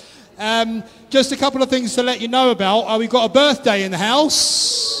him. Yeah. Just a couple of things to let you know about. We've got a birthday in the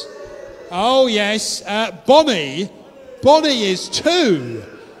house. Oh, yes. Bonnie is 2.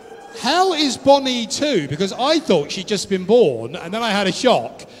 How is Bonnie 2? Because I thought she'd just been born, and then I had a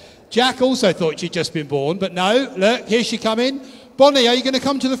shock. Jack also thought she'd just been born, but no, look, here she come in. Bonnie, are you going to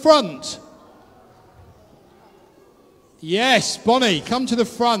come to the front? Yes, Bonnie, come to the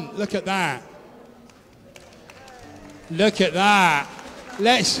front. Look at that. Look at that.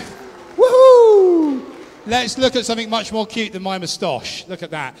 Woohoo! Let's look at something much more cute than my moustache. Look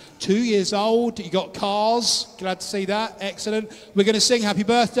at that. 2 years old, you got cars. Glad to see that. Excellent. We're going to sing Happy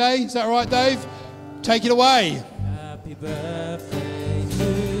Birthday. Is that all right, Dave? Take it away. Happy birthday to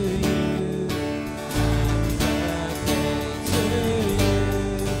you. Happy birthday to you.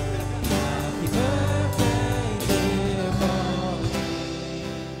 Happy birthday, dear Bonnie.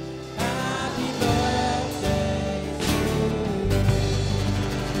 Happy birthday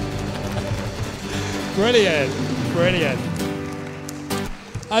to you. Brilliant. Brilliant.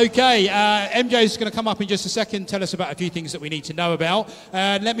 Okay, MJ's going to come up in just a second, tell us about a few things that we need to know about.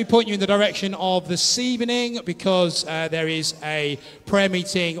 Let me point you in the direction of this evening, because there is a prayer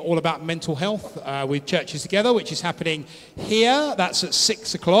meeting all about mental health with Churches Together, which is happening here. That's at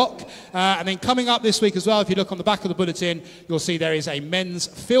 6 o'clock. And then coming up this week as well, if you look on the back of the bulletin, you'll see there is a men's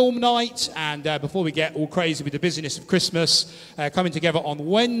film night. And before we get all crazy with the busyness of Christmas, coming together on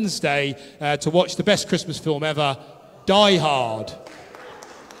Wednesday to watch the best Christmas film ever, Die Hard.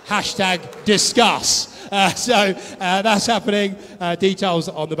 #discuss. So that's happening. Details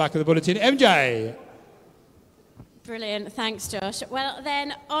on the back of the bulletin. MJ. Brilliant, thanks Josh. Well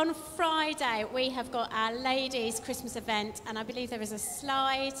then, on Friday we have got our ladies Christmas event, and I believe there is a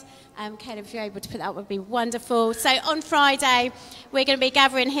slide. Caleb, if you're able to put that, would be wonderful. So on Friday we're going to be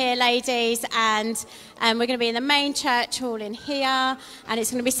gathering here, ladies, and we're going to be in the main church hall in here, and it's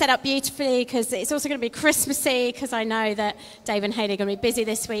going to be set up beautifully because it's also going to be Christmassy, because I know that Dave and Hayley are going to be busy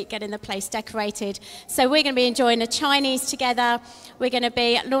this week getting the place decorated. So we're going to be enjoying a Chinese together. We're going to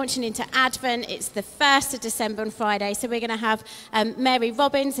be launching into Advent. It's the 1st of December on Friday, so we're going to have Mary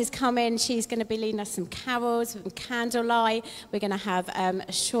Robbins is coming. She's going to be leading us some carols, some candlelight. We're going to have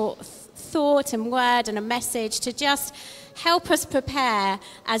a short thought and word and a message to just help us prepare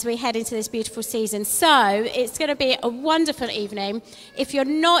as we head into this beautiful season. So it's going to be a wonderful evening. If you're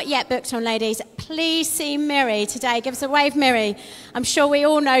not yet booked on, ladies, please see Miri today. Give us a wave, Miri. I'm sure we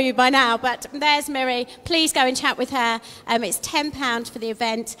all know you by now, but there's Miri. Please go and chat with her. It's £10 for the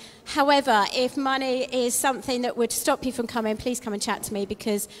event. However, if money is something that would stop you from coming, please come and chat to me,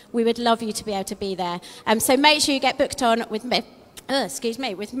 because we would love you to be able to be there. So make sure you get booked on with me.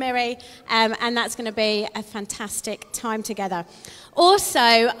 With Miri, and that's going to be a fantastic time together. Also,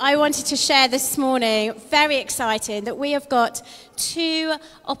 I wanted to share this morning, very exciting, that we have got 2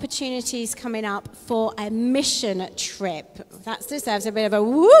 opportunities coming up for a mission trip. That deserves a bit of a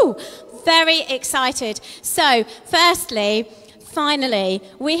woo! Very excited. So, firstly, finally,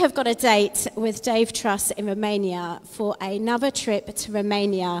 we have got a date with Dave Truss in Romania for another trip to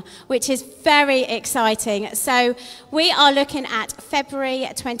Romania, which is very exciting. So we are looking at February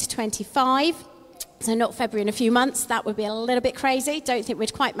 2025. So not February in a few months. That would be a little bit crazy. Don't think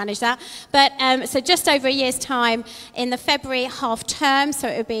we'd quite manage that. But so just over a year's time in the February half term. So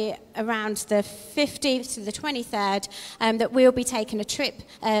it would be around the 15th to the 23rd that we'll be taking a trip,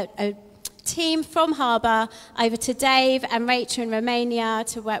 a team from Harbour over to Dave and Rachel in Romania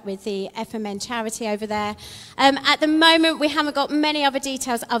to work with the FMN charity over there. At the moment, we haven't got many other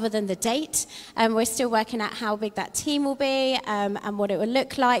details other than the date. We're still working out how big that team will be and what it will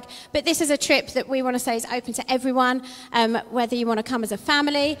look like. But this is a trip that we want to say is open to everyone, whether you want to come as a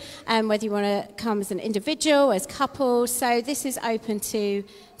family, whether you want to come as an individual, as couples. So this is open to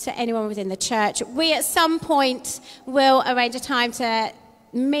anyone within the church. We at some point will arrange a time to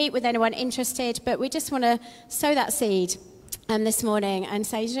meet with anyone interested, but we just want to sow that seed this morning and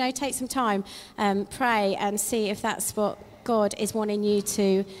say, take some time, pray and see if that's what God is wanting you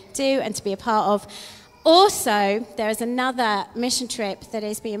to do and to be a part of. Also, there is another mission trip that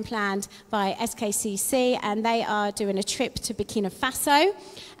is being planned by SKCC, and they are doing a trip to Burkina Faso.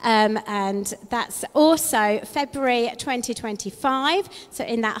 And that's also February 2025, so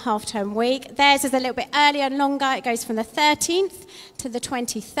in that half-term week. Theirs is a little bit earlier and longer. It goes from the 13th to the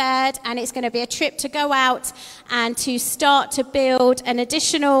 23rd, and it's going to be a trip to go out and to start to build an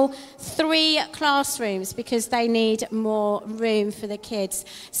additional 3 classrooms because they need more room for the kids.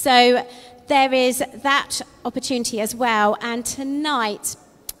 So there is that opportunity as well. And tonight,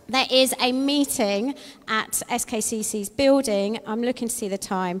 there is a meeting at SKCC's building. I'm looking to see the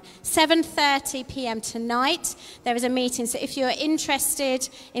time. 7:30 p.m. tonight. There is a meeting. So if you're interested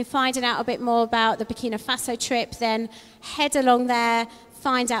in finding out a bit more about the Burkina Faso trip, then head along there,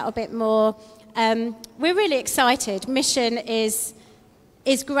 find out a bit more. We're really excited. Mission is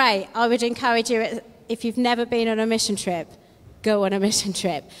great. I would encourage you, if you've never been on a mission trip, go on a mission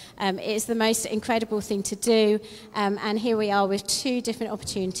trip. It's the most incredible thing to do. And here we are with 2 different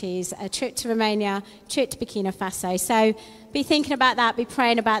opportunities, a trip to Romania, trip to Burkina Faso. So be thinking about that, be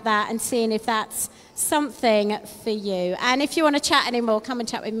praying about that, and seeing if that's something for you. And if you want to chat anymore, come and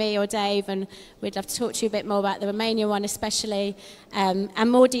chat with me or Dave, and we'd love to talk to you a bit more about the Romania one especially.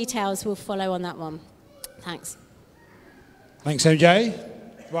 And more details will follow on that one. Thanks. Thanks, MJ.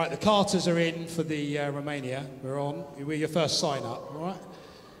 Right, the Carters are in for the Romania. We're on. We're your first sign up, all right?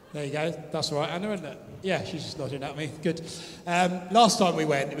 There you go. That's all right, Anna, isn't it? Yeah, she's just nodding at me. Good. Last time we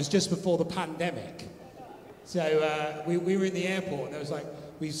went, it was just before the pandemic. So we were in the airport, and there was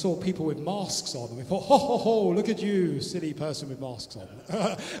we saw people with masks on, and we thought, ho, ho, ho, look at you, silly person with masks on.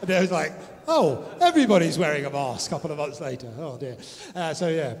 And there was oh, everybody's wearing a mask a couple of months later. Oh, dear. So,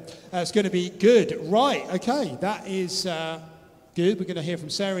 yeah, it's going to be good. Right, okay, that is... good. We're going to hear from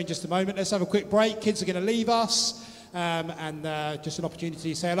Sarah in just a moment. Let's have a quick break. Kids are going to leave us. And just an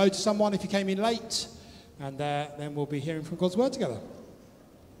opportunity to say hello to someone if you came in late. And then we'll be hearing from God's Word together.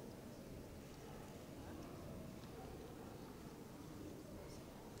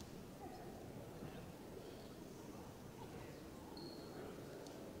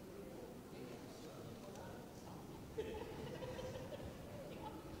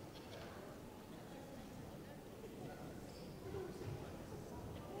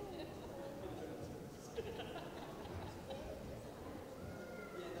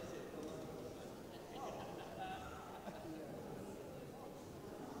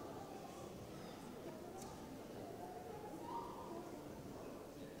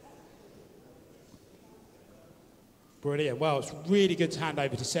 Brilliant. Well, it's really good to hand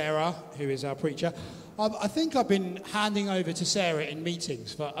over to Sarah, who is our preacher. I think I've been handing over to Sarah in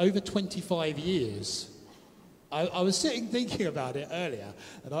meetings for over 25 years. I was sitting thinking about it earlier,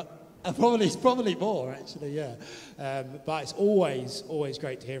 and it's probably more, actually, yeah. But it's always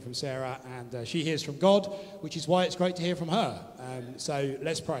great to hear from Sarah, and she hears from God, which is why it's great to hear from her. So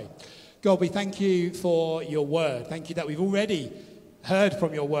let's pray. God, we thank you for your word. Thank you that we've already heard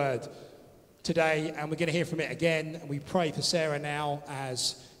from your word today, and we're going to hear from it again. And we pray for Sarah now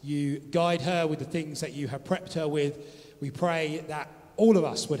as you guide her with the things that you have prepped her with. We pray that all of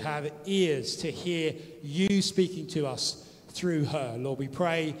us would have ears to hear you speaking to us through her. Lord, we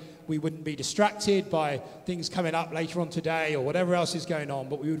pray we wouldn't be distracted by things coming up later on today or whatever else is going on,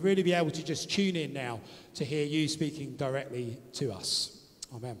 but we would really be able to just tune in now to hear you speaking directly to us.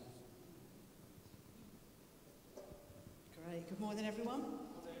 Amen. Great. Good morning, everyone.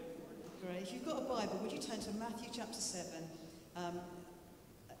 Great. If you've got a Bible, would you turn to Matthew chapter 7? Or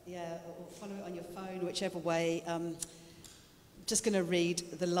follow it on your phone, whichever way. I'm just going to read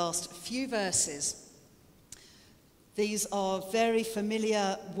the last few verses. These are very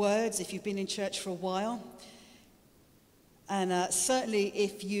familiar words if you've been in church for a while. And certainly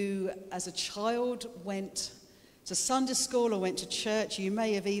if you, as a child, went to Sunday school or went to church, you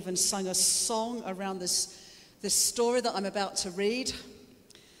may have even sung a song around this story that I'm about to read.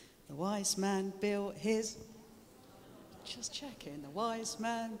 The wise man built his... Just checking. The wise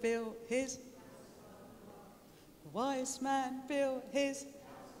man built his... The wise man built his...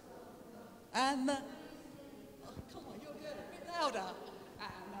 And the... Oh, come on, you're good. A bit louder.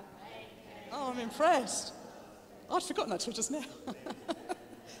 Oh, I'm impressed. I'd forgotten that till just now.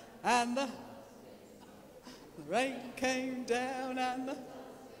 And the rain came down and the...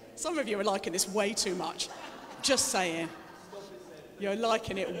 Some of you are liking this way too much. Just saying. You're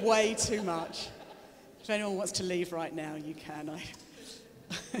liking it way too much. If anyone wants to leave right now, you can. I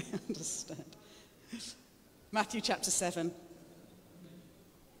understand. Matthew chapter 7.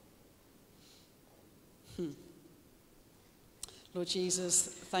 Lord Jesus,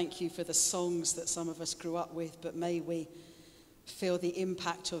 thank you for the songs that some of us grew up with, but may we feel the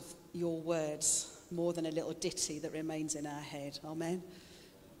impact of your words more than a little ditty that remains in our head. Amen.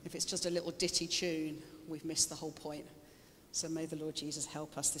 If it's just a little ditty tune, we've missed the whole point. So may the Lord Jesus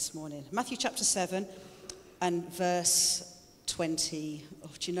help us this morning. Matthew chapter 7 and verse 20. Oh,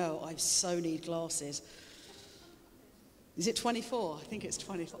 do you know, I so need glasses. Is it 24? I think it's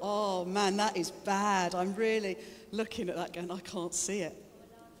 24. Oh, man, that is bad. I'm really looking at that going, I can't see it.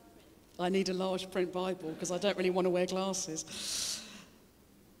 I need a large print Bible because I don't really want to wear glasses.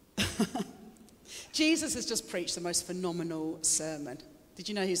 Jesus has just preached the most phenomenal sermon. Did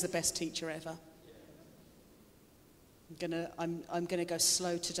you know he's the best teacher ever? I'm gonna go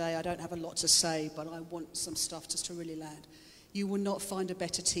slow today. I don't have a lot to say, but I want some stuff just to really land. You will not find a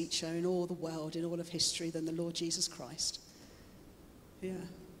better teacher in all the world, in all of history, than the Lord Jesus Christ. Yeah.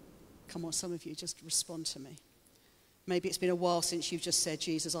 Come on, some of you, just respond to me. Maybe it's been a while since you've just said,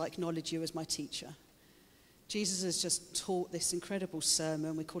 Jesus, I acknowledge you as my teacher. Jesus has just taught this incredible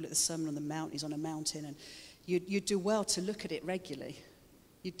sermon. We call it the Sermon on the Mount. He's on a mountain, and you'd do well to look at it regularly.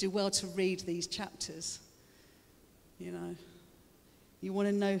 You'd do well to read these chapters. You know, you want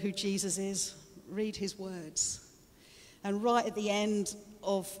to know who Jesus is? Read his words. And right at the end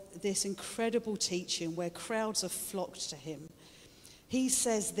of this incredible teaching where crowds have flocked to him, he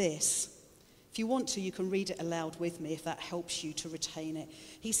says this. If you want to, you can read it aloud with me if that helps you to retain it.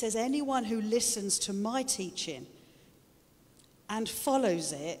 He says, anyone who listens to my teaching and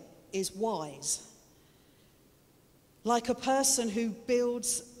follows it is wise. Like a person who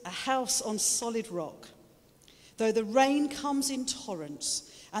builds a house on solid rock. Though the rain comes in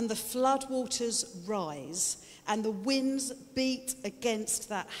torrents and the floodwaters rise and the winds beat against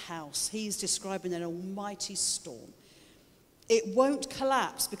that house, he's describing an almighty storm. It won't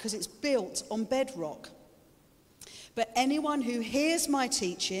collapse because it's built on bedrock. But anyone who hears my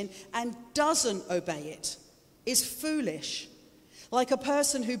teaching and doesn't obey it is foolish. Like a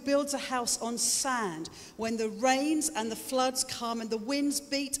person who builds a house on sand. When the rains and the floods come and the winds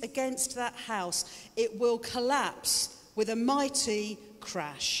beat against that house, it will collapse with a mighty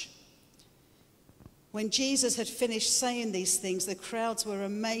crash. When Jesus had finished saying these things, the crowds were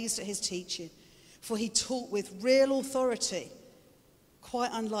amazed at his teaching, for he taught with real authority,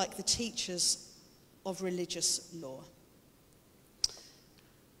 quite unlike the teachers of religious law.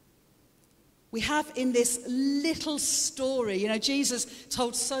 We have in this little story, you know, Jesus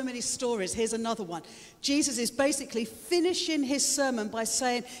told so many stories. Here's another one. Jesus is basically finishing his sermon by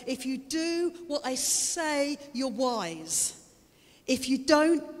saying, if you do what I say, you're wise. If you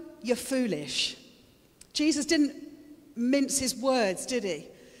don't, you're foolish. Jesus didn't mince his words, did he?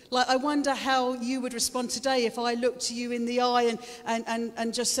 Like, I wonder how you would respond today if I looked to you in the eye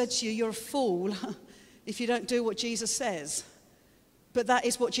and just said to you, you're a fool if you don't do what Jesus says. But that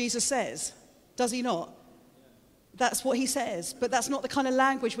is what Jesus says. Does he not? That's what he says. But that's not the kind of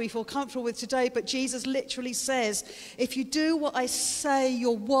language we feel comfortable with today. But Jesus literally says, if you do what I say,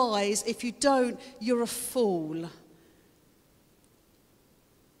 you're wise. If you don't, you're a fool.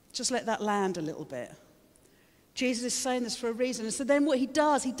 Just let that land a little bit. Jesus is saying this for a reason. And so then what he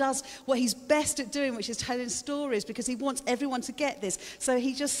does what he's best at doing, which is telling stories, because he wants everyone to get this. So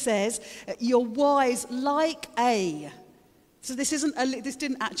he just says, you're wise like a... So this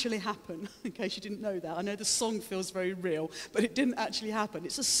didn't actually happen, in case you didn't know that. I know the song feels very real, but it didn't actually happen.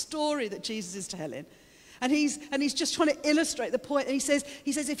 It's a story that Jesus is telling. And he's just trying to illustrate the point. And he says,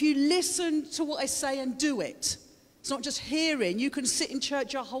 if you listen to what I say and do it, it's not just hearing. You can sit in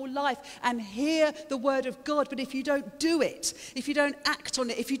church your whole life and hear the word of God, but if you don't do it, if you don't act on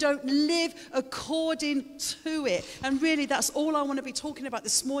it, if you don't live according to it, and really that's all I want to be talking about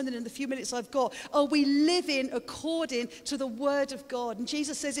this morning in the few minutes I've got. Are we living according to the word of God? And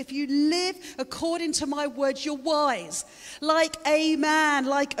Jesus says, if you live according to my words, you're wise. Like a man,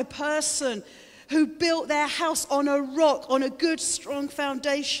 like a person who built their house on a rock, on a good, strong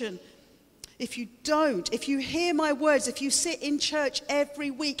foundation. If you don't, if you hear my words, if you sit in church every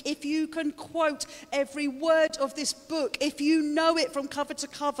week, if you can quote every word of this book, if you know it from cover to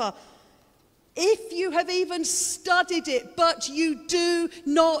cover, if you have even studied it, but you do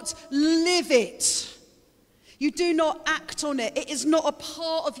not live it, you do not act on it, it is not a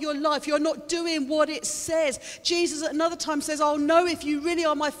part of your life, you're not doing what it says. Jesus at another time says, I'll know if you really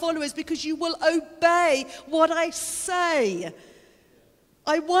are my followers because you will obey what I say.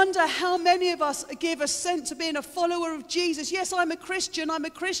 I wonder how many of us give assent to being a follower of Jesus. Yes, I'm a Christian,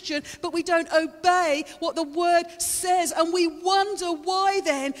 but we don't obey what the word says. And we wonder why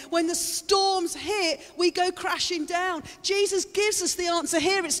then, when the storms hit, we go crashing down. Jesus gives us the answer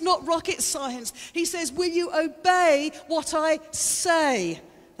here. It's not rocket science. He says, will you obey what I say?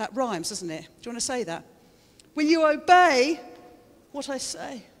 That rhymes, doesn't it? Do you want to say that? Will you obey what I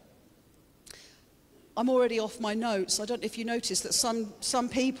say? I'm already off my notes. I don't know if you noticed that some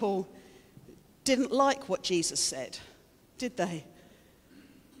people didn't like what Jesus said, did they?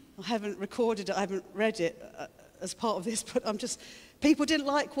 I haven't recorded it, I haven't read it as part of this, but people didn't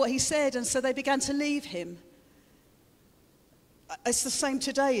like what he said, and so they began to leave him. It's the same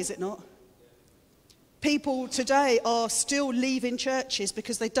today, is it not? People today are still leaving churches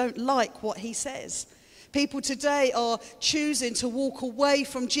because they don't like what he says. People today are choosing to walk away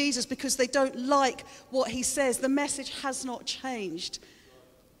from Jesus because they don't like what he says. The message has not changed.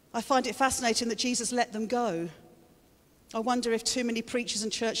 I find it fascinating that Jesus let them go. I wonder if too many preachers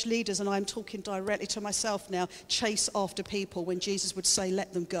and church leaders, and I'm talking directly to myself now, chase after people when Jesus would say,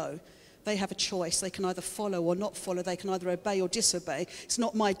 let them go. They have a choice. They can either follow or not follow. They can either obey or disobey. It's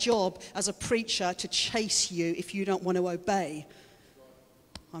not my job as a preacher to chase you if you don't want to obey.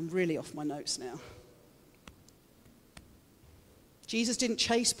 I'm really off my notes now. Jesus didn't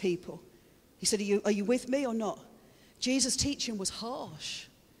chase people. He said, are you with me or not? Jesus' teaching was harsh.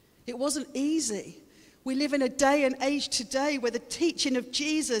 It wasn't easy. We live in a day and age today where the teaching of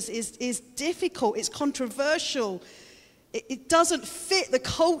Jesus is difficult. It's controversial. It doesn't fit the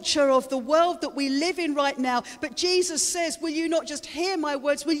culture of the world that we live in right now. But Jesus says, will you not just hear my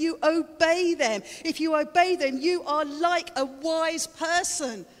words? Will you obey them? If you obey them, you are like a wise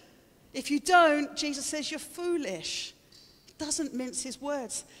person. If you don't, Jesus says you're foolish. He doesn't mince his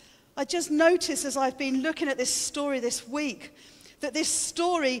words. I just noticed as I've been looking at this story this week that this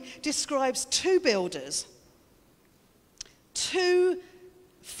story describes two builders, two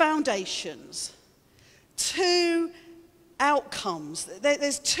foundations, two outcomes.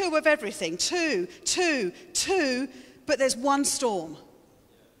 There's two of everything. Two, but there's one storm.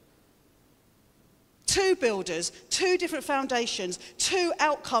 Two builders, two different foundations, two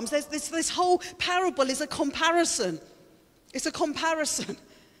outcomes. This whole parable is a comparison. It's a comparison.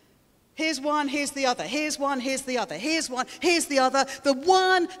 Here's one, here's the other. Here's one, here's the other. Here's one, here's the other. The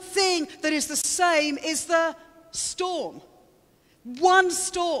one thing that is the same is the storm. One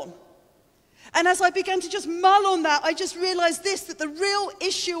storm. And as I began to just mull on that, I just realized this, that the real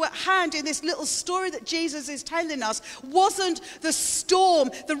issue at hand in this little story that Jesus is telling us wasn't the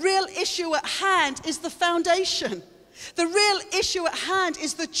storm. The real issue at hand is the foundation. The real issue at hand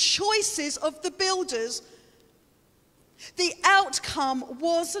is the choices of the builders. The outcome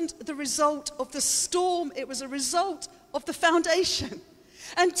wasn't the result of the storm, it was a result of the foundation.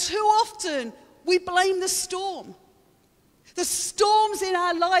 And too often, we blame the storm. The storms in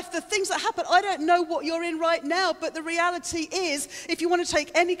our life, the things that happen. I don't know what you're in right now, but the reality is, if you want to take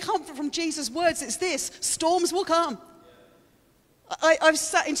any comfort from Jesus' words, it's this: storms will come. I've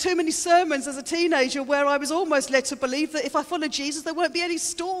sat in too many sermons as a teenager where I was almost led to believe that if I follow Jesus, there won't be any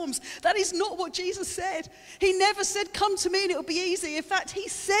storms. That is not what Jesus said. He never said, come to me and it'll be easy. In fact, he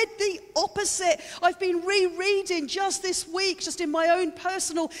said the opposite. I've been rereading just this week, just in my own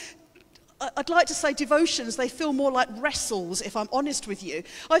personal, I'd like to say devotions. They feel more like wrestles, if I'm honest with you.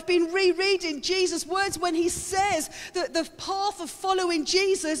 I've been rereading Jesus' words when he says that the path of following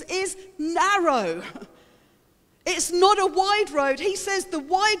Jesus is narrow. It's not a wide road. He says the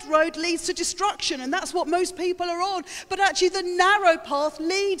wide road leads to destruction, and that's what most people are on. But actually the narrow path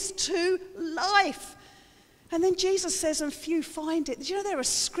leads to life. And then Jesus says, and few find it. Do you know there are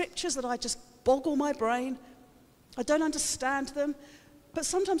scriptures that I just boggle my brain? I don't understand them. But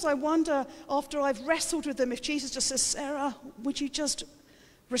sometimes I wonder, after I've wrestled with them, if Jesus just says, Sarah, would you just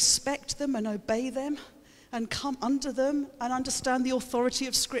respect them and obey them and come under them and understand the authority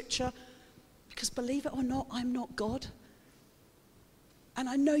of Scripture? Because believe it or not, I'm not God. And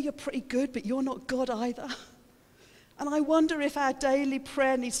I know you're pretty good, but you're not God either. And I wonder if our daily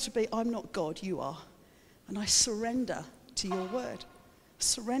prayer needs to be, I'm not God, you are. And I surrender to your word. I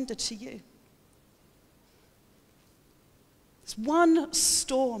surrender to you. It's one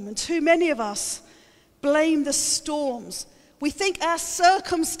storm, and too many of us blame the storms. We think our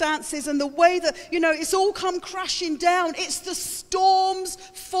circumstances and the way that, it's all come crashing down. It's the storm's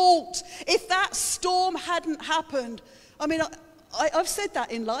fault. If that storm hadn't happened, I've said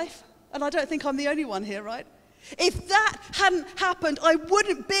that in life, and I don't think I'm the only one here, right? If that hadn't happened, I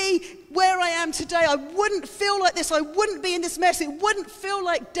wouldn't be where I am today. I wouldn't feel like this. I wouldn't be in this mess. It wouldn't feel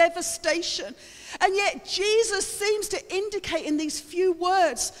like devastation. And yet Jesus seems to indicate in these few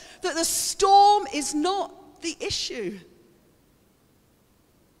words that the storm is not the issue.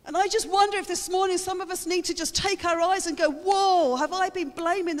 And I just wonder if this morning some of us need to just take our eyes and go, whoa, have I been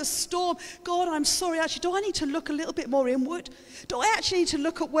blaming the storm? God, I'm sorry. Actually, do I need to look a little bit more inward? Do I actually need to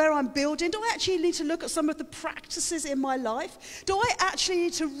look at where I'm building? Do I actually need to look at some of the practices in my life? Do I actually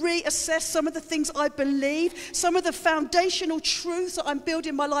need to reassess some of the things I believe, some of the foundational truths that I'm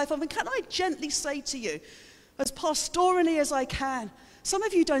building my life on? And can I gently say to you, as pastorally as I can, some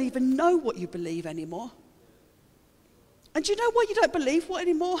of you don't even know what you believe anymore. And do you know why you don't believe what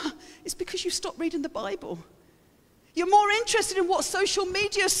anymore? It's because you stopped reading the Bible. You're more interested in what social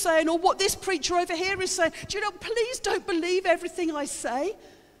media is saying or what this preacher over here is saying. Do you know, please don't believe everything I say.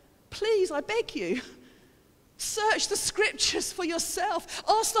 Please, I beg you. Search the scriptures for yourself.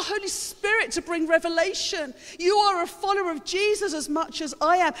 Ask the Holy Spirit to bring revelation. You are a follower of Jesus as much as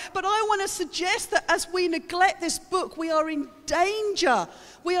I am. But I want to suggest that as we neglect this book, we are in danger.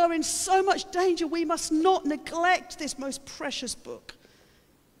 We are in so much danger. We must not neglect this most precious book.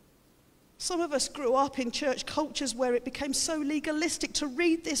 Some of us grew up in church cultures where it became so legalistic to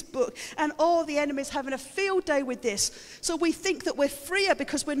read this book, and the enemy's having a field day with this. So we think that we're freer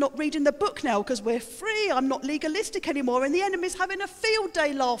because we're not reading the book now, because we're free, I'm not legalistic anymore, and the enemy's having a field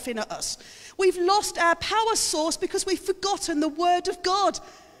day laughing at us. We've lost our power source because we've forgotten the word of God.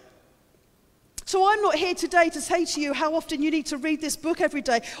 So I'm not here today to say to you how often you need to read this book every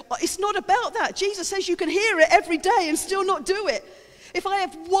day. It's not about that. Jesus says you can hear it every day and still not do it. If I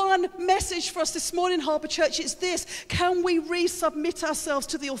have one message for us this morning, Harbour Church, it's this. Can we resubmit ourselves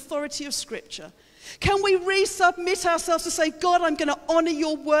to the authority of Scripture? Can we resubmit ourselves to say, God, I'm going to honour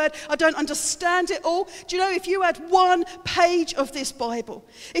your word. I don't understand it all. Do you know, if you had one page of this Bible,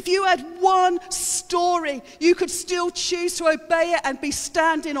 if you had one story, you could still choose to obey it and be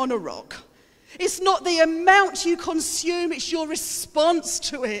standing on a rock. It's not the amount you consume, it's your response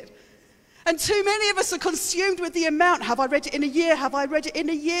to it. And too many of us are consumed with the amount. Have I read it in a year? Have I read it in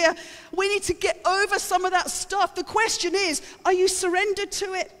a year? We need to get over some of that stuff. The question is, are you surrendered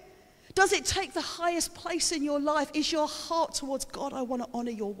to it? Does it take the highest place in your life? Is your heart towards God, I want to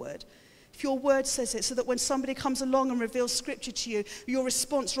honour your word? If your word says it, so that when somebody comes along and reveals scripture to you, your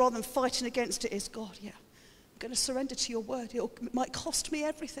response rather than fighting against it is, God, yeah, I'm going to surrender to your word. It might cost me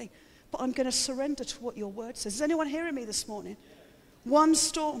everything, but I'm going to surrender to what your word says. Is anyone hearing me this morning? One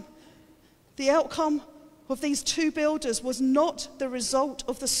storm. The outcome of these two builders was not the result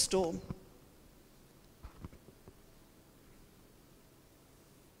of the storm.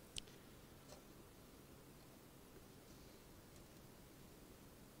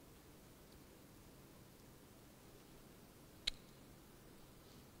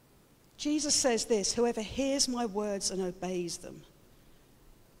 Jesus says this, whoever hears my words and obeys them,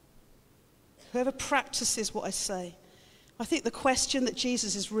 whoever practices what I say. I think the question that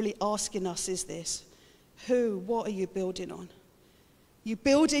Jesus is really asking us is this: what are you building on? You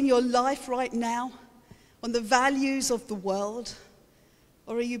building your life right now on the values of the world?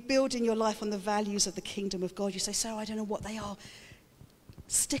 Or are you building your life on the values of the kingdom of God? You say, Sarah, I don't know what they are.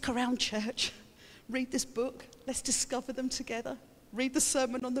 Stick around, church. Read this book. Let's discover them together. Read the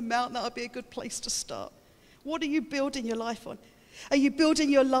Sermon on the Mount. That would be a good place to start. What are you building your life on? Are you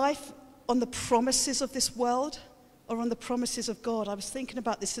building your life on the promises of this world or on the promises of God? I was thinking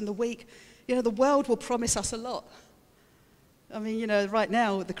about this in the week. You know, the world will promise us a lot. I mean, you know, right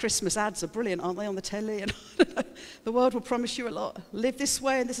now the Christmas ads are brilliant, aren't they, on the telly? And the world will promise you a lot. Live this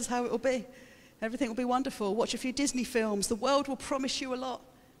way and this is how it will be. Everything will be wonderful. Watch a few Disney films. The world will promise you a lot.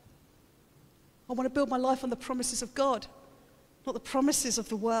 I want to build my life on the promises of God, not the promises of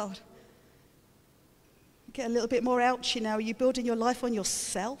the world. Get a little bit more ouchy now. Are you building your life on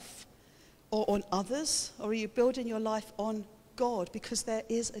yourself or on others? Or are you building your life on God? Because there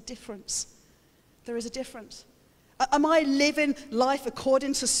is a difference. There is a difference. Am I living life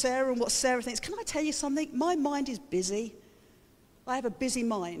according to Sarah and what Sarah thinks? Can I tell you something? My mind is busy. I have a busy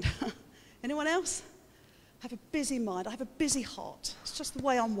mind. Anyone else? I have a busy mind. I have a busy heart. It's just the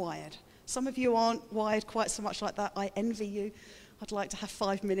way I'm wired. Some of you aren't wired quite so much like that. I envy you. I'd like to have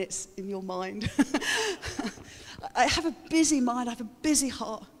 5 minutes in your mind. I have a busy mind. I have a busy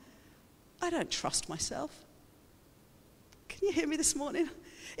heart. I don't trust myself. Can you hear me this morning?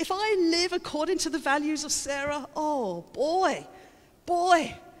 If I live according to the values of Sarah, oh boy,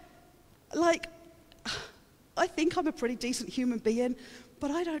 like, I think I'm a pretty decent human being, but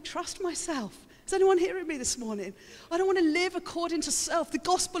I don't trust myself. Is anyone hearing me this morning? I don't want to live according to self, the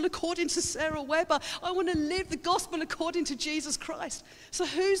gospel according to Sarah Weber. I want to live the gospel according to Jesus Christ. So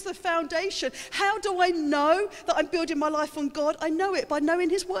who's the foundation? How do I know that I'm building my life on God? I know it by knowing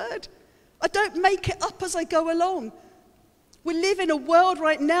his word. I don't make it up as I go along. We live in a world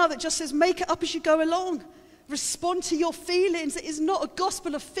right now that just says make it up as you go along. Respond to your feelings. It is not a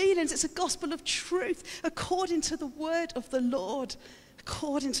gospel of feelings, it's a gospel of truth according to the word of the Lord.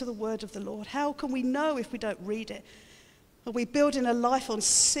 According to the word of the Lord. How can we know if we don't read it? Are we building a life on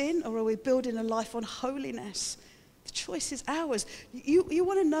sin or are we building a life on holiness? The choice is ours. You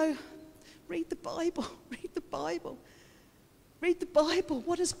want to know, read the Bible, read the Bible. Read the Bible.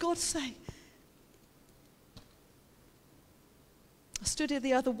 What does God say? I stood here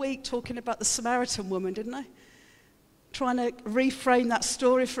the other week talking about the Samaritan woman, didn't I? Trying to reframe that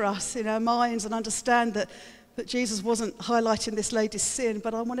story for us in our minds and understand that Jesus wasn't highlighting this lady's sin.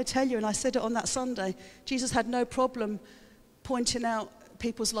 But I want to tell you, and I said it on that Sunday, Jesus had no problem pointing out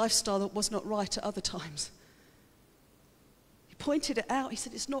people's lifestyle that was not right at other times. pointed it out. He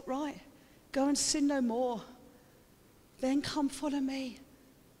said, it's not right. Go and sin no more. Then come follow me.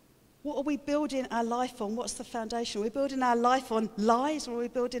 What are we building our life on? What's the foundation? Are we building our life on lies, or are we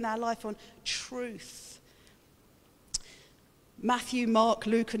building our life on truth? Matthew, Mark,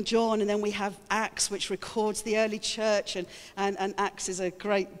 Luke, and John, and then we have Acts, which records the early church, and Acts is a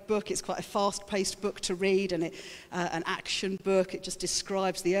great book. It's quite a fast-paced book to read, and an action book. It just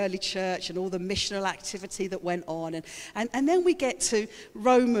describes the early church and all the missional activity that went on. And then we get to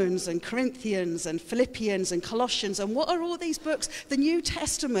Romans and Corinthians and Philippians and Colossians, and what are all these books? The New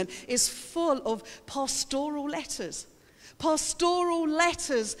Testament is full of pastoral letters. Pastoral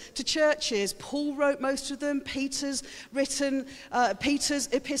letters to churches. Paul wrote most of them. Peter's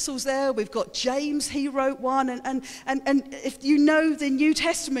epistles there. We've got James, he wrote one. And if you know the New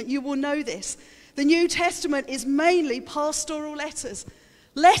Testament, you will know this. The New Testament is mainly pastoral letters.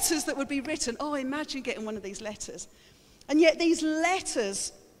 Letters that would be written. Oh, imagine getting one of these letters. And yet these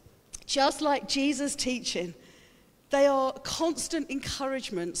letters, just like Jesus' teaching, they are constant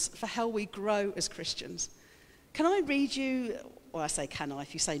encouragements for how we grow as Christians. Can I read you, well, I say can I,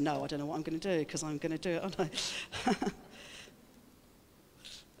 if you say no, I don't know what I'm going to do, because I'm going to do it, aren't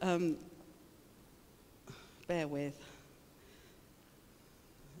I? Bear with.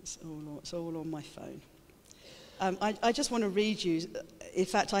 It's all on my phone. I just want to read you, in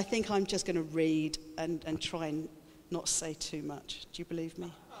fact, I think I'm just going to read and try and not say too much. Do you believe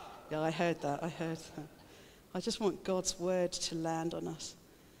me? Yeah, I heard that. I just want God's word to land on us.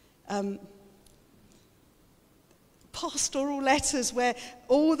 Pastoral letters where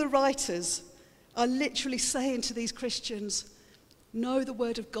all the writers are literally saying to these Christians, know the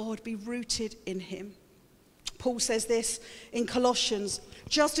word of God, be rooted in him. Paul says this in Colossians,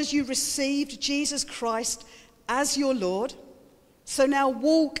 just as you received Jesus Christ as your Lord, so now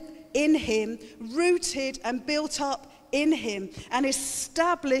walk in him, rooted and built up in him, and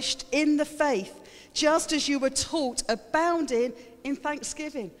established in the faith, just as you were taught, abounding in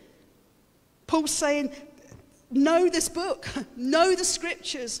thanksgiving. Paul's saying, know this book, know the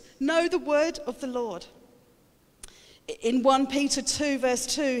scriptures, know the word of the Lord. In 1 Peter 2 verse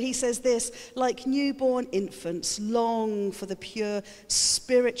 2, he says this, like newborn infants, long for the pure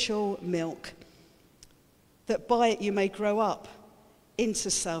spiritual milk, that by it you may grow up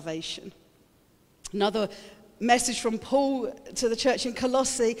into salvation. Another message from Paul to the church in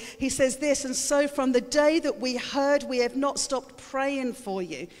Colossae, he says this, and so from the day that we heard, we have not stopped praying for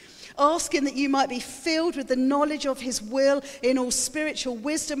you, asking that you might be filled with the knowledge of his will in all spiritual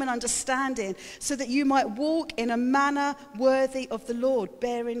wisdom and understanding, so that you might walk in a manner worthy of the Lord,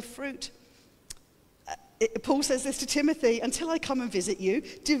 bearing fruit. Paul says this to Timothy, until I come and visit you,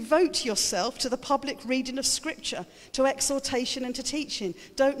 devote yourself to the public reading of Scripture, to exhortation and to teaching.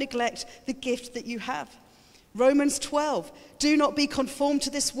 Don't neglect the gift that you have. Romans 12, do not be conformed to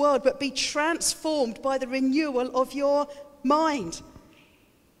this world, but be transformed by the renewal of your mind.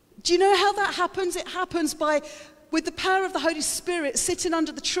 Do you know how that happens? It happens with the power of the Holy Spirit sitting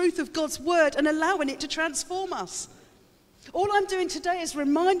under the truth of God's word and allowing it to transform us. All I'm doing today is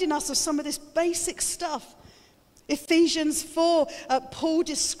reminding us of some of this basic stuff. Ephesians 4, Paul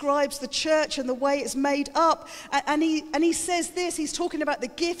describes the church and the way it's made up. And he says this, he's talking about the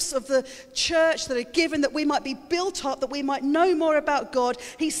gifts of the church that are given that we might be built up, that we might know more about God.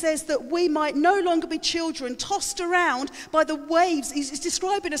 He says that we might no longer be children tossed around by the waves. He's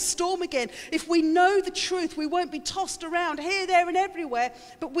describing a storm again. If we know the truth, we won't be tossed around here, there, and everywhere,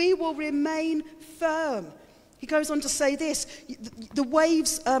 but we will remain firm. He goes on to say this, the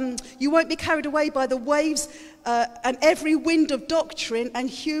waves, you won't be carried away by the waves and every wind of doctrine and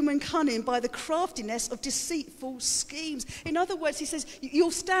human cunning, by the craftiness of deceitful schemes. In other words, he says,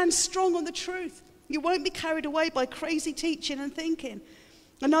 you'll stand strong on the truth. You won't be carried away by crazy teaching and thinking.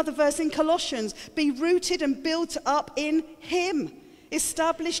 Another verse in Colossians, be rooted and built up in him,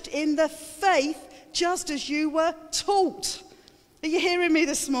 established in the faith, just as you were taught. Are you hearing me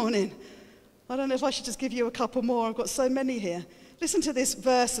this morning? I don't know if I should just give you a couple more. I've got so many here. Listen to this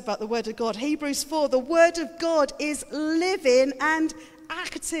verse about the word of God. Hebrews 4, the word of God is living and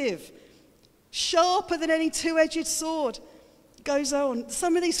active, sharper than any two-edged sword. It goes on.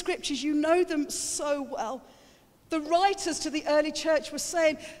 Some of these scriptures, you know them so well. The writers to the early church were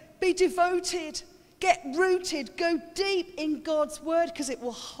saying, be devoted, get rooted, go deep in God's word, because it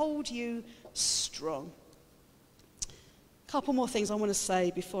will hold you strong. A couple more things I want to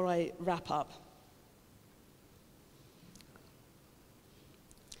say before I wrap up.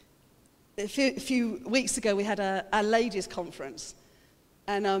 A few weeks ago, we had a ladies' conference,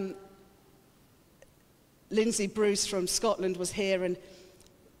 and Lindsay Bruce from Scotland was here, and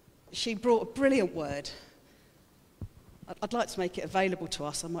she brought a brilliant word. I'd like to make it available to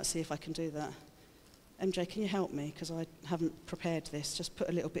us. I might see if I can do that. MJ, can you help me? Because I haven't prepared this. Just put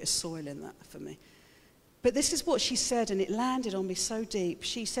a little bit of soil in that for me. But this is what she said, and it landed on me so deep.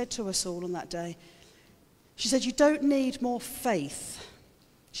 She said to us all on that day, she said, you don't need more faith.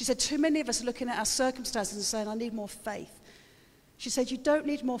 She said, too many of us are looking at our circumstances and saying, I need more faith. She said, you don't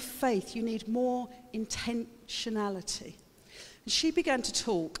need more faith, you need more intentionality. And she began to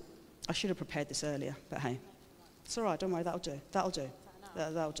talk. I should have prepared this earlier, but hey, it's all right, don't worry, that'll do. That'll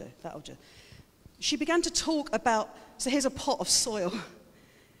do. She began to talk about, so here's a pot of soil.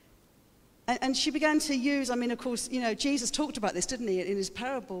 And she began to use, I mean, of course, you know, Jesus talked about this, didn't he, in his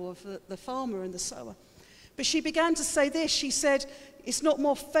parable of the farmer and the sower. But she began to say this. She said, it's not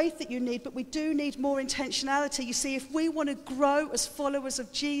more faith that you need, but we do need more intentionality. You see, if we want to grow as followers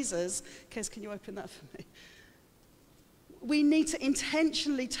of Jesus, Kez, can you open that for me? We need to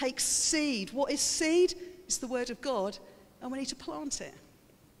intentionally take seed. What is seed? It's the word of God, and we need to plant it.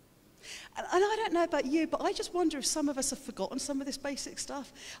 And I don't know about you, but I just wonder if some of us have forgotten some of this basic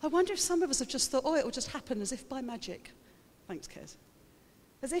stuff. I wonder if some of us have just thought, oh, it'll just happen as if by magic. Thanks, Kez.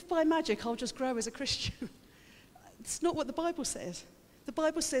 As if by magic, I'll just grow as a Christian. It's not what the Bible says. The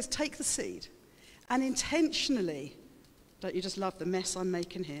Bible says, take the seed and intentionally, don't you just love the mess I'm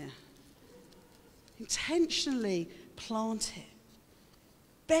making here? Intentionally plant it.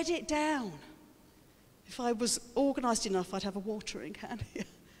 Bed it down. If I was organised enough, I'd have a watering can here.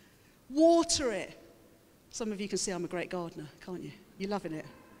 Water it. Some of you can see I'm a great gardener, can't you? You're loving it.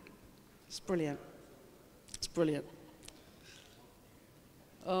 It's brilliant. It's brilliant.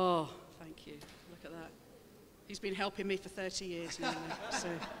 Oh, thank you. Look at that. He's been helping me for 30 years now. So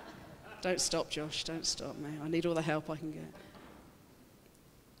don't stop, Josh. Don't stop me. I need all the help I can get.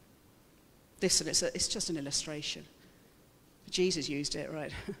 Listen, it's just an illustration. Jesus used it,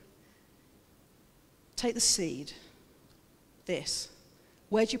 right? Take the seed. This.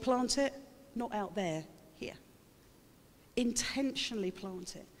 Where'd you plant it? Not out there, here. Intentionally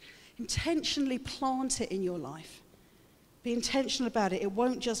plant it. Intentionally plant it in your life. Be intentional about it. It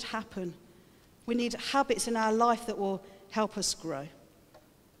won't just happen. We need habits in our life that will help us grow.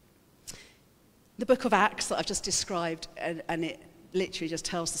 The book of Acts that I've just described, and it literally just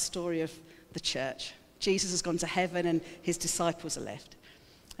tells the story of the church. Jesus has gone to heaven and his disciples are left.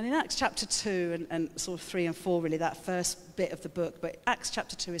 And in Acts chapter 2 and sort of 3 and 4, really, that first bit of the book, but Acts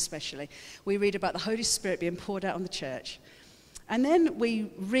chapter 2 especially, we read about the Holy Spirit being poured out on the church. And then we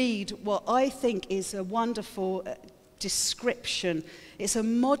read what I think is a wonderful description. It's a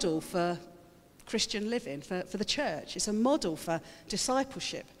model for Christian living, for the church. It's a model for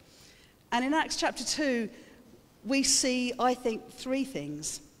discipleship. And in Acts chapter 2, we see, I think, 3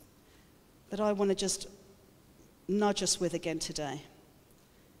 things that I want to just nudge us with again today.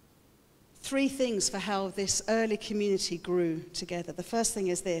 3 things for how this early community grew together. The first thing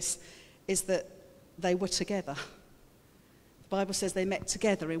is this, is that they were together. The Bible says they met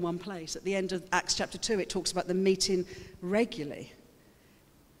together in one place. At the end of Acts chapter 2, it talks about them meeting regularly.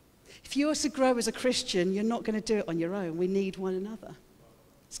 If you are to grow as a Christian, you're not going to do it on your own. We need one another.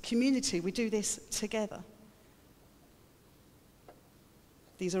 It's community. We do this together.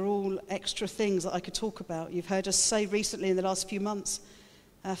 These are all extra things that I could talk about. You've heard us say recently in the last few months,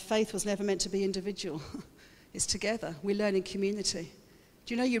 our faith was never meant to be individual. It's together. We learn in community.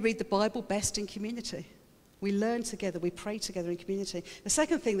 Do you know you read the Bible best in community? We learn together. We pray together in community. The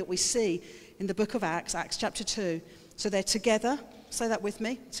second thing that we see in the book of Acts, Acts chapter 2, so they're together. Say that with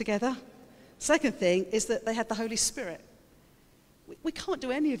me. Together. Second thing is that they had the Holy Spirit. We can't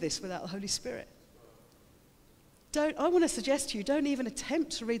do any of this without the Holy Spirit. I want to suggest to you, don't even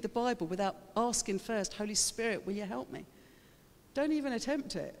attempt to read the Bible without asking first, Holy Spirit, will you help me? Don't even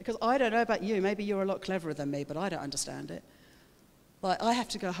attempt it. Because I don't know about you. Maybe you're a lot cleverer than me, but I don't understand it. Like, I have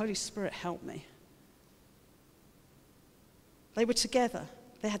to go, Holy Spirit, help me. They were together.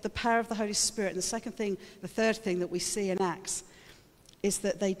 They had the power of the Holy Spirit. And the third thing that we see in Acts is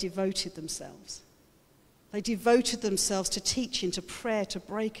that they devoted themselves. They devoted themselves to teaching, to prayer, to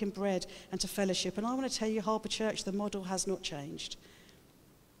breaking bread, and to fellowship. And I want to tell you, Harbour Church, the model has not changed.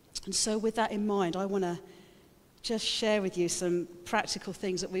 And so with that in mind, I want to just share with you some practical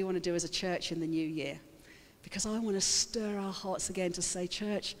things that we want to do as a church in the new year. Because I want to stir our hearts again to say,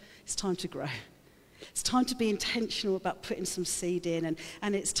 church, it's time to grow. It's time to be intentional about putting some seed in.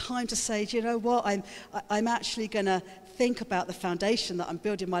 And it's time to say, do you know what? I'm actually going to think about the foundation that I'm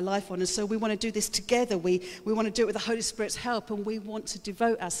building my life on. And so we want to do this together. We want to do it with the Holy Spirit's help. And we want to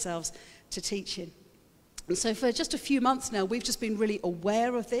devote ourselves to teaching. And so for just a few months now, we've just been really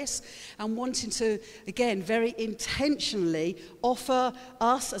aware of this and wanting to, again, very intentionally offer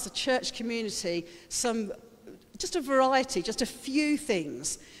us as a church community some just a variety, just a few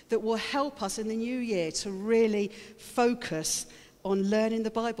things that will help us in the new year to really focus on learning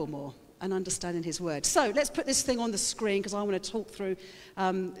the Bible more and understanding his word. So let's put this thing on the screen because I want to talk through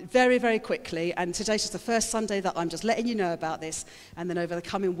very, very quickly. And today's just the first Sunday that I'm just letting you know about this. And then over the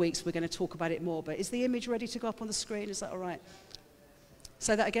coming weeks, we're going to talk about it more. But is the image ready to go up on the screen? Is that all right?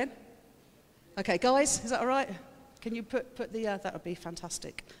 Say that again. Okay, guys, is that all right? Can you put the, that would be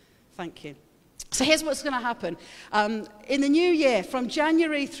fantastic. Thank you. So here's what's going to happen. In the new year, from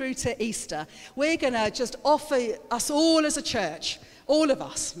January through to Easter, we're going to just offer us all as a church, all of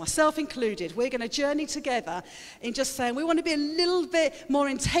us, myself included, we're going to journey together in just saying we want to be a little bit more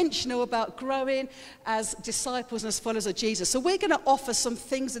intentional about growing as disciples and as followers of Jesus. So we're going to offer some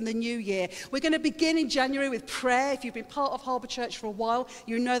things in the new year. We're going to begin in January with prayer. If you've been part of Harbour Church for a while,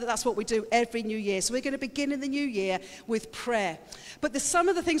 you know that that's what we do every new year. So we're going to begin in the new year with prayer. But there's some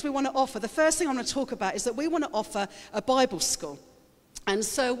of the things we want to offer. The first thing I'm going to talk about is that we want to offer a Bible school. And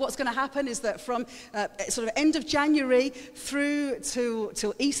so what's going to happen is that from sort of end of January through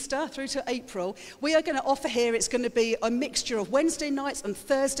to Easter, through to April, we are going to offer here, it's going to be a mixture of Wednesday nights and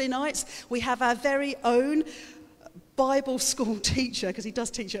Thursday nights. We have our very own Bible school teacher, because he does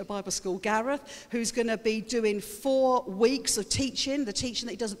teach at a Bible school, Gareth, who's going to be doing 4 weeks of teaching, the teaching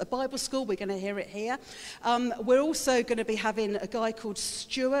that he does at the Bible school. We're going to hear it here. We're also going to be having a guy called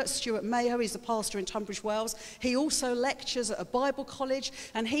Stuart Mayo. He's the pastor in Tunbridge Wells. He also lectures at a Bible college,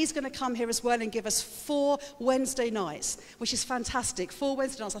 and he's going to come here as well and give us 4 Wednesday nights, which is fantastic. 4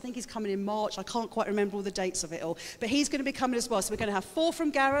 Wednesday nights. I think he's coming in March. I can't quite remember all the dates of it all, but he's going to be coming as well. So we're going to have 4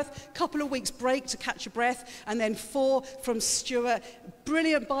 from Gareth, a couple of weeks break to catch your breath, and then 4 from Stuart.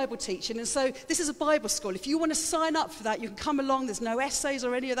 Brilliant Bible teaching. And so this is a Bible school. If you want to sign up for that, you can come along. There's no essays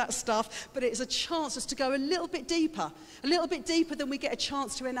or any of that stuff, but it's a chance just to go a little bit deeper than we get a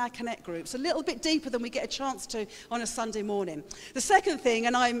chance to in our Connect groups, a little bit deeper than we get a chance to on a Sunday morning. The second thing,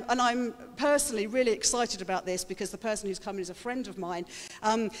 and I'm personally really excited about this because the person who's coming is a friend of mine.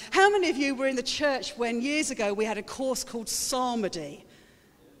 How many of you were in the church when years ago we had a course called Psalmody?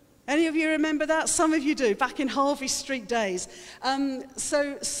 Any of you remember that? Some of you do, back in Harvey Street days.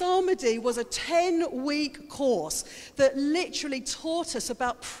 So Psalmody was a 10-week course that literally taught us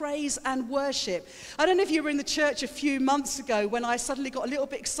about praise and worship. I don't know if you were in the church a few months ago when I suddenly got a little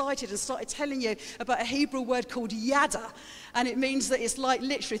bit excited and started telling you about a Hebrew word called yada. And it means that it's like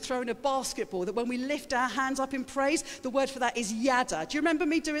literally throwing a basketball, that when we lift our hands up in praise, the word for that is yada. Do you remember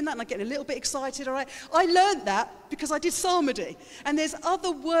me doing that? And I'm getting a little bit excited, all right? I learned that because I did Psalmody. And there's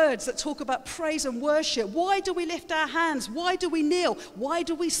other words that talk about praise and worship. Why do we lift our hands? Why do we kneel? Why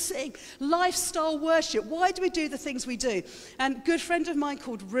do we sing? Lifestyle worship. Why do we do the things we do? And a good friend of mine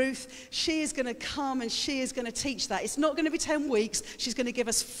called Ruth, she is going to come and she is going to teach that. It's not going to be 10 weeks. She's going to give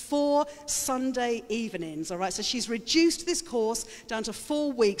us 4 Sunday evenings, all right? So she's reduced this course down to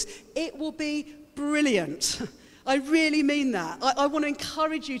 4 weeks. It will be brilliant. I really mean that. I want to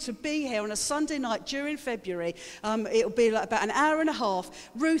encourage you to be here on a Sunday night during February. It'll be like about an hour and a half.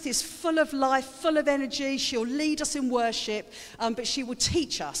 Ruth is full of life, full of energy. She'll lead us in worship, but she will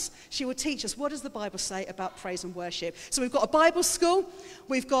teach us. She will teach us, what does the Bible say about praise and worship? So we've got a Bible school.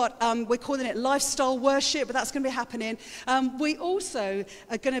 We've got, we're calling it lifestyle worship, but that's going to be happening. We also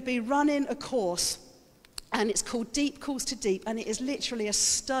are going to be running a course, and it's called Deep Calls to Deep, and it is literally a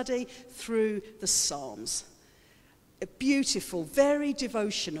study through the Psalms. Beautiful, very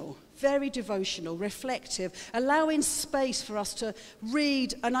devotional, reflective, allowing space for us to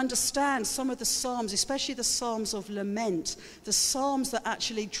read and understand some of the Psalms, especially the Psalms of lament, the Psalms that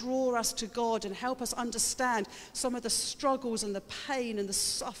actually draw us to God and help us understand some of the struggles and the pain and the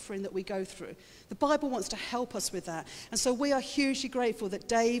suffering that we go through. The Bible wants to help us with that. And so we are hugely grateful that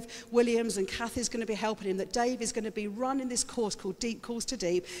Dave Williams and Kathy's going to be helping him, that Dave is going to be running this course called Deep Calls to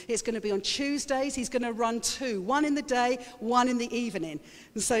Deep. It's going to be on Tuesdays. He's going to run 2, one in the day, one in the evening.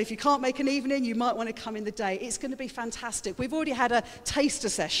 And so if you can't make an evening, you might want to come in the day. It's going to be fantastic. We've already had a taster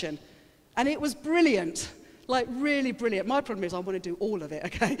session, and it was brilliant. Like, really brilliant. My problem is I want to do all of it,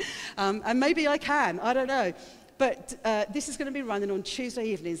 okay? And maybe I can. I don't know. But this is going to be running on Tuesday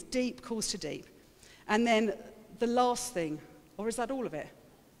evenings, Deep Calls to Deep. And then the last thing, or is that all of it?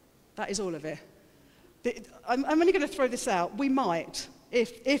 That is all of it. I'm only going to throw this out. We might,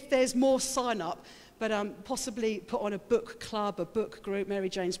 if there's more sign up, but possibly put on a book club, a book group. Mary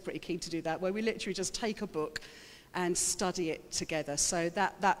Jane's pretty keen to do that, where we literally just take a book and study it together. So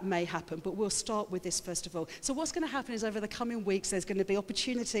that may happen, but we'll start with this first of all. So what's going to happen is over the coming weeks, there's going to be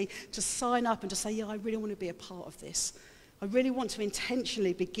opportunity to sign up and to say, yeah, I really want to be a part of this. I really want to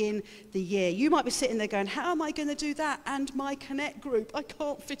intentionally begin the year. You might be sitting there going, how am I going to do that? And my Connect group, I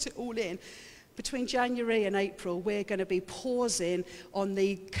can't fit it all in. Between January and April, we're going to be pausing on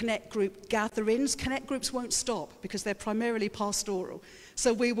the Connect group gatherings. Connect groups won't stop because they're primarily pastoral.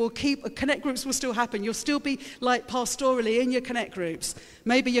 So we will keep, Connect groups will still happen. You'll still be like pastorally in your Connect groups.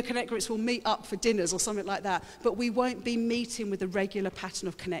 Maybe your Connect groups will meet up for dinners or something like that. But we won't be meeting with a regular pattern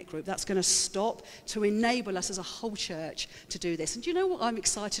of Connect group. That's going to stop to enable us as a whole church to do this. And do you know what I'm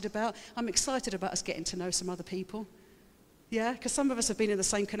excited about? I'm excited about us getting to know some other people. Yeah, because some of us have been in the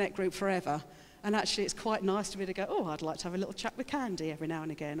same Connect group forever. And actually, it's quite nice to be able to go, oh, I'd like to have a little chat with Candy every now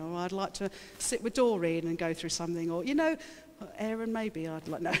and again, or I'd like to sit with Doreen and go through something, or, you know, Aaron, maybe I'd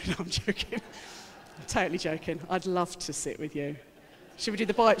like, no, I'm joking. I'm totally joking. I'd love to sit with you. Should we do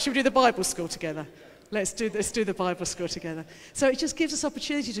the Bible school together? Let's do the Bible school together. So it just gives us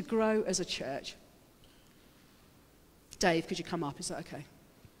opportunity to grow as a church. Dave, could you come up? Is that okay?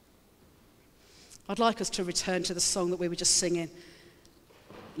 I'd like us to return to the song that we were just singing.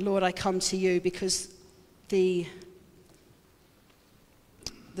 Lord, I come to you, because the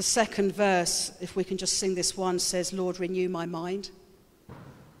second verse, if we can just sing this one, says, Lord, renew my mind.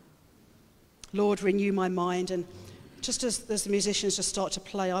 Lord, renew my mind. And just as the musicians just start to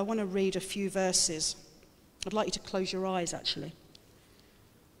play, I want to read a few verses. I'd like you to close your eyes, actually.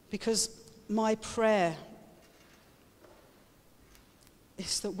 Because my prayer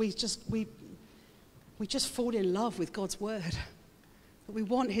is that we just fall in love with God's word. We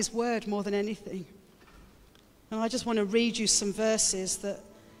want his word more than anything. And I just want to read you some verses that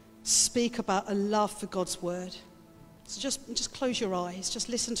speak about a love for God's word. So just close your eyes. Just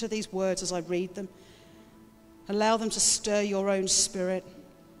listen to these words as I read them. Allow them to stir your own spirit.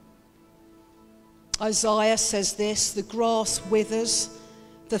 Isaiah says this, the grass withers,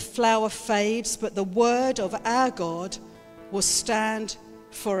 the flower fades, but the word of our God will stand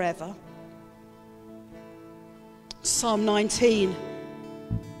forever. Psalm 19.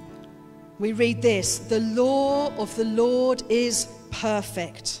 We read this, the law of the Lord is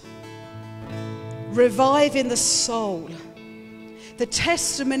perfect, reviving the soul. The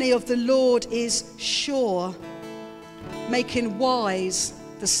testimony of the Lord is sure, making wise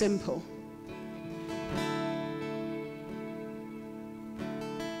the simple.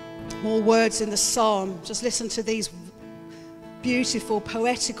 More words in the psalm. Just listen to these beautiful,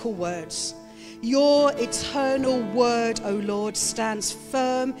 poetical words. Your eternal word, O Lord, stands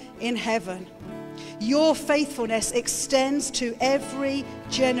firm in heaven. Your faithfulness extends to every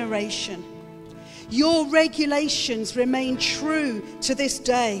generation. Your regulations remain true to this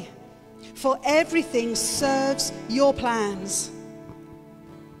day, for everything serves your plans.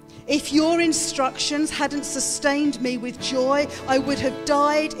 If your instructions hadn't sustained me with joy, I would have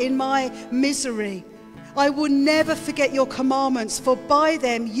died in my misery. I will never forget your commandments, for by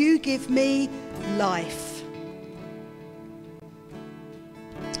them you give me life.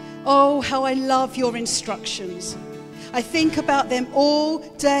 Oh, how I love your instructions. I think about them all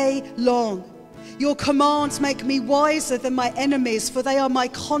day long. Your commands make me wiser than my enemies, for they are my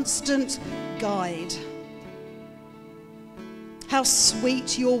constant guide. How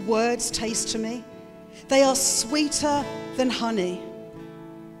sweet your words taste to me. They are sweeter than honey.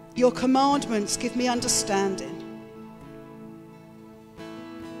 Your commandments give me understanding.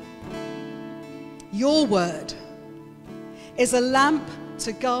 Your word is a lamp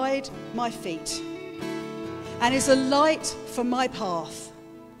to guide my feet and is a light for my path.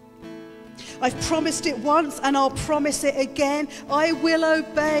 I've promised it once and I'll promise it again. I will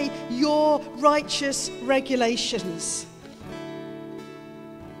obey your righteous regulations.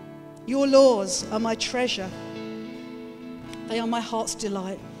 Your laws are my treasure. They are my heart's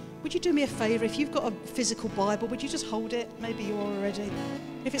delight. Would you do me a favor? If you've got a physical Bible, would you just hold it? Maybe you are already.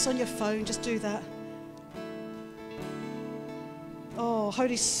 If it's on your phone, just do that. Oh,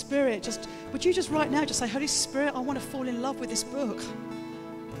 Holy Spirit, would you just right now just say, Holy Spirit, I want to fall in love with this book.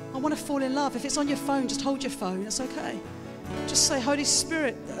 I want to fall in love. If it's on your phone, just hold your phone. It's okay. Just say, Holy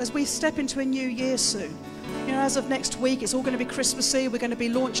Spirit, as we step into a new year soon, you know, as of next week, it's all going to be Christmassy. We're going to be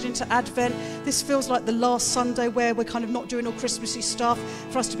launching into Advent. This feels like the last Sunday where we're kind of not doing all Christmassy stuff,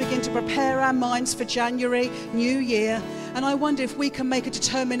 for us to begin to prepare our minds for January, New Year. And I wonder if we can make a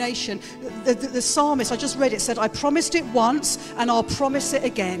determination. The psalmist, I just read it, said, I promised it once and I'll promise it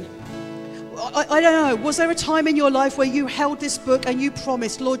again. I don't know, was there a time in your life where you held this book and you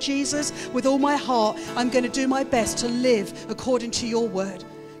promised, Lord Jesus, with all my heart, I'm going to do my best to live according to your word?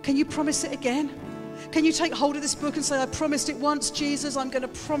 Can you promise it again? Can you take hold of this book and say, I promised it once, Jesus, I'm going to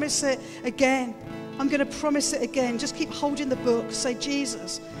promise it again. I'm going to promise it again. Just keep holding the book. Say,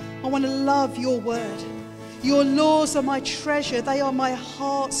 Jesus, I want to love your word. Your laws are my treasure. They are my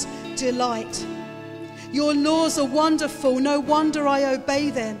heart's delight. Your laws are wonderful. No wonder I obey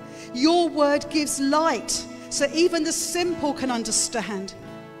them. Your word gives light so even the simple can understand.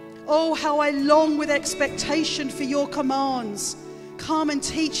 Oh, how I long with expectation for your commands. Come and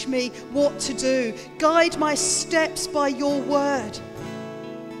teach me what to do. Guide my steps by your word.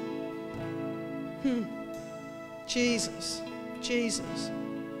 Jesus, Jesus.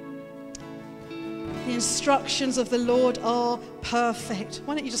 The instructions of the Lord are perfect.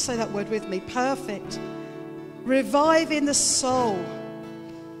 Why don't you just say that word with me? Perfect. Reviving the soul.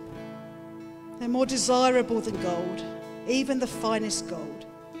 They're more desirable than gold, even the finest gold.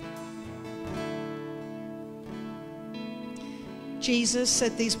 Jesus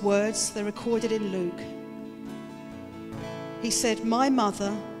said these words, they're recorded in Luke. He said, my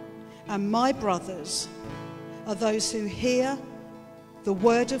mother and my brothers are those who hear the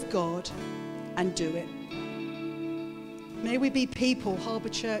word of God and do it. May we be people, Harbour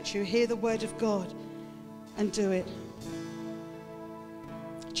Church, who hear the word of God and do it.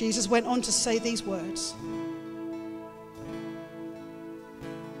 Jesus went on to say these words.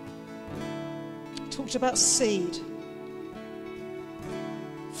 He talked about seed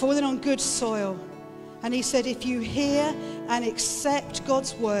falling on good soil. And he said, if you hear and accept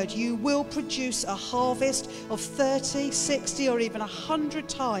God's word, you will produce a harvest of 30, 60, or even 100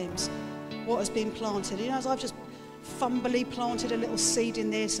 times what has been planted. You know, as I've just fumbly planted a little seed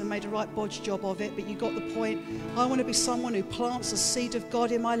in this and made a right bodge job of it, but you got the point. I want to be someone who plants the seed of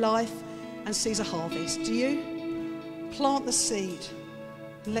God in my life and sees a harvest. Do you? Plant the seed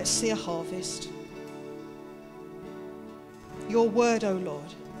and let's see a harvest. Your word, O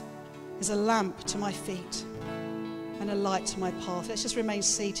Lord, is a lamp to my feet and a light to my path. Let's just remain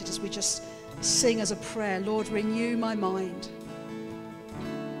seated as we just sing as a prayer. Lord, renew my mind.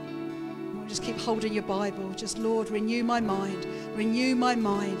 Just keep holding your Bible. Just, Lord, renew my mind. Renew my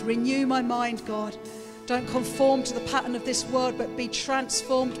mind. Renew my mind, God. Don't conform to the pattern of this world, but be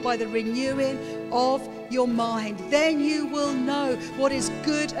transformed by the renewing of your mind. Then you will know what is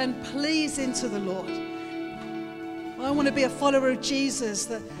good and pleasing to the Lord. I want to be a follower of Jesus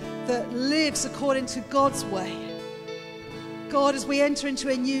that lives according to God's way. God, as we enter into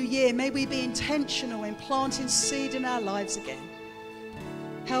a new year, may we be intentional in planting seed in our lives again.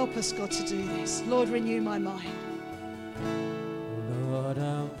 Help us, God, to do this. Lord, renew my mind. Lord,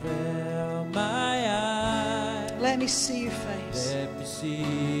 unveil my eyes. Let me see your face. Let me see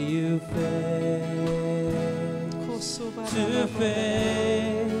you face to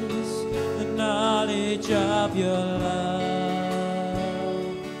face the knowledge of your love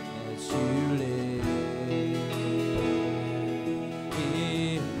as you live in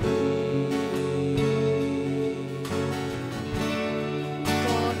me.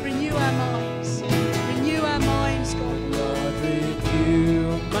 God, renew our minds. Renew our minds, God. Lord,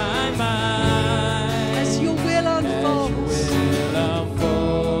 renew my mind As your will unfolds. as you will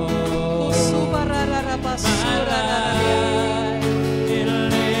unfold my life in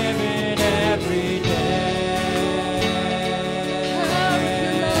living every day.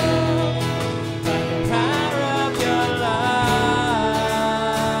 By the power of your love.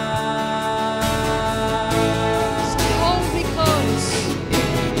 Hold me close.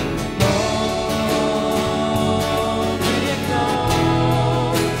 Hold me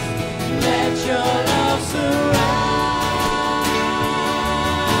close. Let your love surround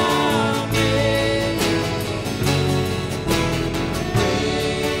me.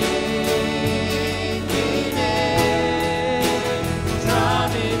 Bring me near. Draw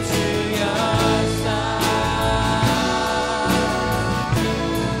me to your side.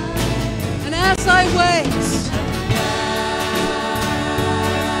 And as I wait,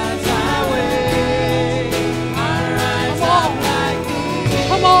 As I wait, I rise up like thee.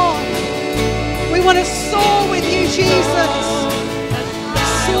 come on. We want to soar with you, Jesus.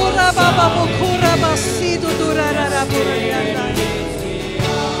 Sura baba bokura basido durarara burayanda.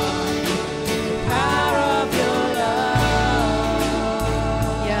 Power of your love.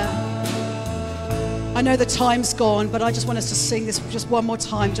 Yeah. I know the time's gone, but I just want us to sing this just one more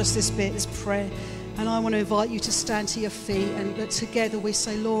time, just this bit, this prayer. And I want to invite you to stand to your feet, and that together we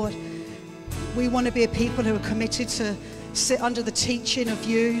say, Lord, we want to be a people who are committed to sit under the teaching of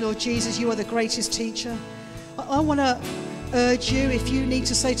you. Lord Jesus, you are the greatest teacher. I want to urge you, if you need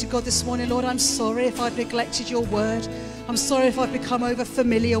to say to God this morning, Lord, I'm sorry if I've neglected your word. I'm sorry if I've become over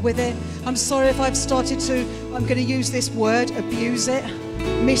familiar with it. I'm sorry if I've started to, I'm going to use this word, abuse it,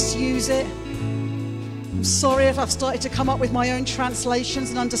 misuse it. I'm sorry if I've started to come up with my own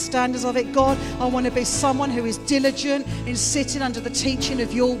translations and understandings of it. God, I want to be someone who is diligent in sitting under the teaching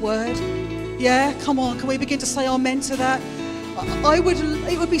of your word. Yeah, come on, can we begin to say amen to that?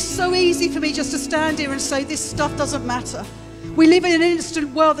 It would be so easy for me just to stand here and say this stuff doesn't matter. We live in an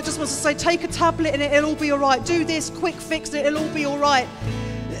instant world that just wants to say, take a tablet and it'll all be all right. Do this, quick fix it, it'll all be all right.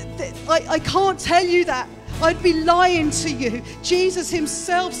 I can't tell you that. I'd be lying to you. Jesus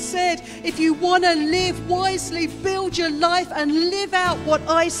himself said, if you want to live wisely, build your life and live out what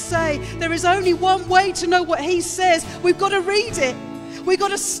I say. There is only one way to know what he says. We've got to read it. We've got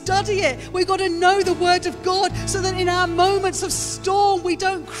to study it. We've got to know the word of God so that in our moments of storm, we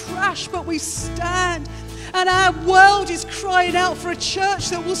don't crash, but we stand. And our world is crying out for a church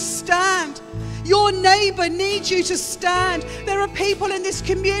that will stand. Your neighbour needs you to stand. There are people in this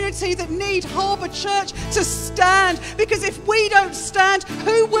community that need Harbour Church to stand, because if we don't stand,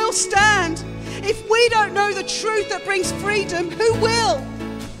 who will stand? If we don't know the truth that brings freedom, who will?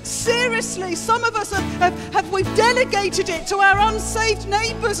 Seriously, some of us we've delegated it to our unsaved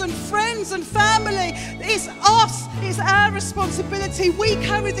neighbours and friends and family. It's us, it's our responsibility. We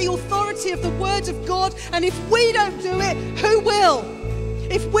carry the authority of the word of God, and if we don't do it, who will?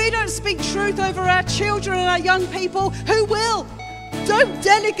 If we don't speak truth over our children and our young people, who will? Don't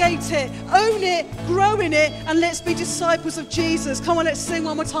delegate it, own it, grow in it, and let's be disciples of Jesus. Come on, let's sing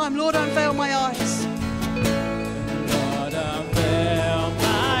one more time. Lord, unveil my eyes. Lord, unveil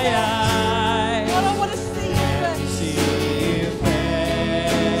my eyes. Lord, I want to see you face. See you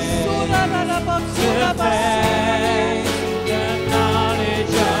face. To face the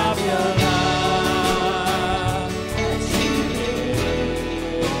knowledge of your love.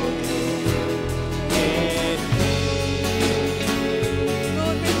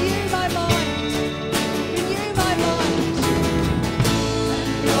 Lord, renew my mind. Renew my mind.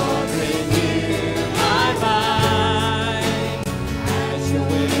 Lord, renew my mind as your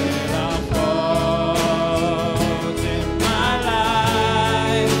will unfolds in my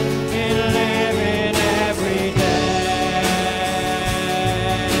life, in living every day.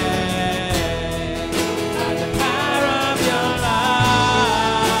 By the power of your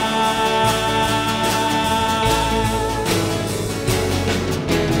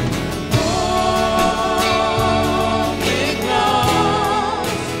hold me close,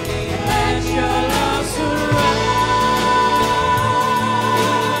 let your love surround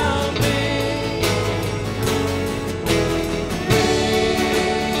me.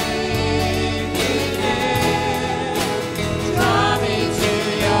 Bring me near, draw me to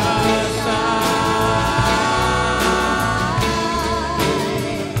your side.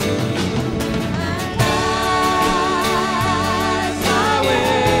 As I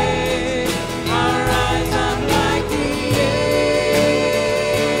wait, I'll rise up like the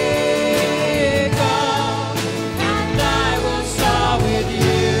eagle, and I will soar with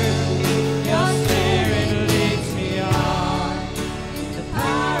you. Your spirit leads me on in the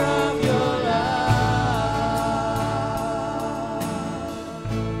power of your love.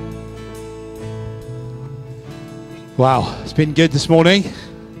 Wow, it's been good this morning.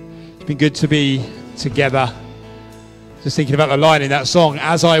 It's been good to be together. Just thinking about the line in that song,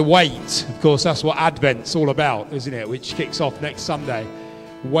 As I Wait. Of course, that's what Advent's all about, isn't it? Which kicks off next Sunday.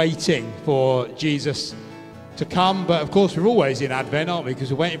 Waiting for Jesus to come. But of course, we're always in Advent, aren't we?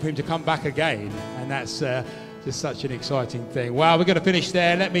 Because we're waiting for him to come back again. And that's just such an exciting thing. Wow, we're going to finish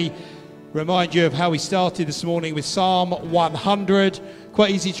there. Let me remind you of how we started this morning with Psalm 100.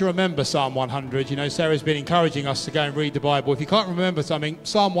 Quite easy to remember Psalm 100. You know, Sarah's been encouraging us to go and read the Bible. If you can't remember something,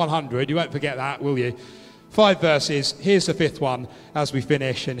 Psalm 100, you won't forget that, will you? 5 verses. Here's the 5th one as we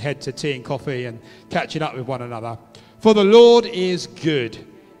finish and head to tea and coffee and catching up with one another. For the Lord is good.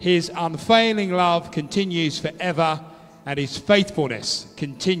 His unfailing love continues forever, and his faithfulness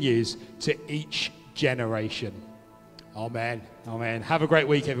continues to each generation. Amen. Amen. Have a great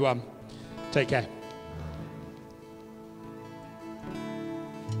week, everyone. Take care.